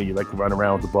you like run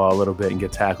around with the ball a little bit and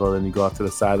get tackled, and you go off to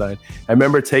the sideline. I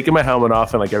remember taking my helmet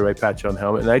off and like everybody pat you on the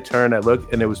helmet, and I turned, I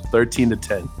looked, and it was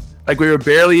 13-10. Like we were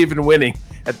barely even winning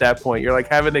at that point. You're like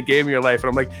having the game of your life, and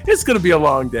I'm like, it's gonna be a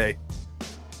long day.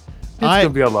 It's gonna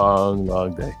be a long,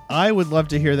 long day. I would love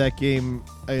to hear that game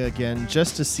again,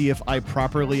 just to see if I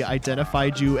properly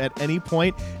identified you at any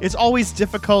point. It's always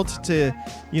difficult to,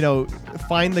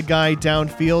 find the guy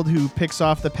downfield who picks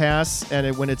off the pass,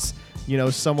 and when it's,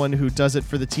 someone who does it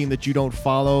for the team that you don't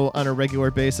follow on a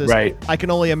regular basis. Right. I can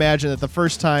only imagine that the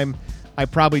first time I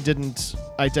probably didn't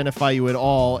identify you at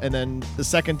all, and then the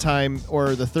second time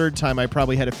or the third time I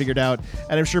probably had it figured out,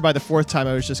 and I'm sure by the 4th time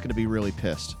I was just going to be really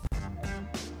pissed.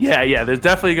 Yeah, there's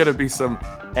definitely going to be some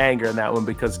anger in that one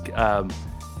because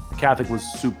Catholic was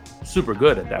super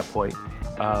good at that point.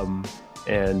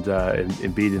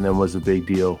 And beating them was a big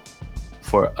deal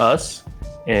for us.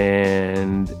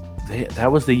 And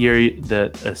that was the year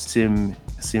that Sim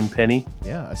Penny,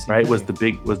 right, was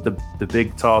the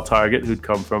big tall target who'd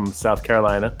come from South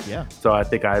Carolina. Yeah. So I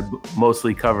think I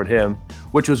mostly covered him,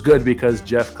 which was good because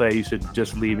Jeff Clay used to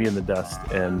just leave me in the dust,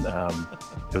 and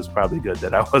it was probably good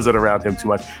that I wasn't around him too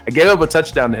much. I gave up a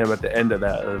touchdown to him at the end of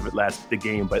the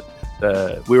game, but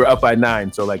we were up by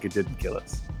 9, so like it didn't kill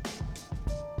us.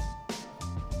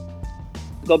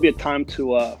 There'll be a time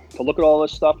to look at all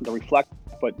this stuff and to reflect,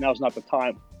 but now's not the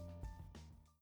time.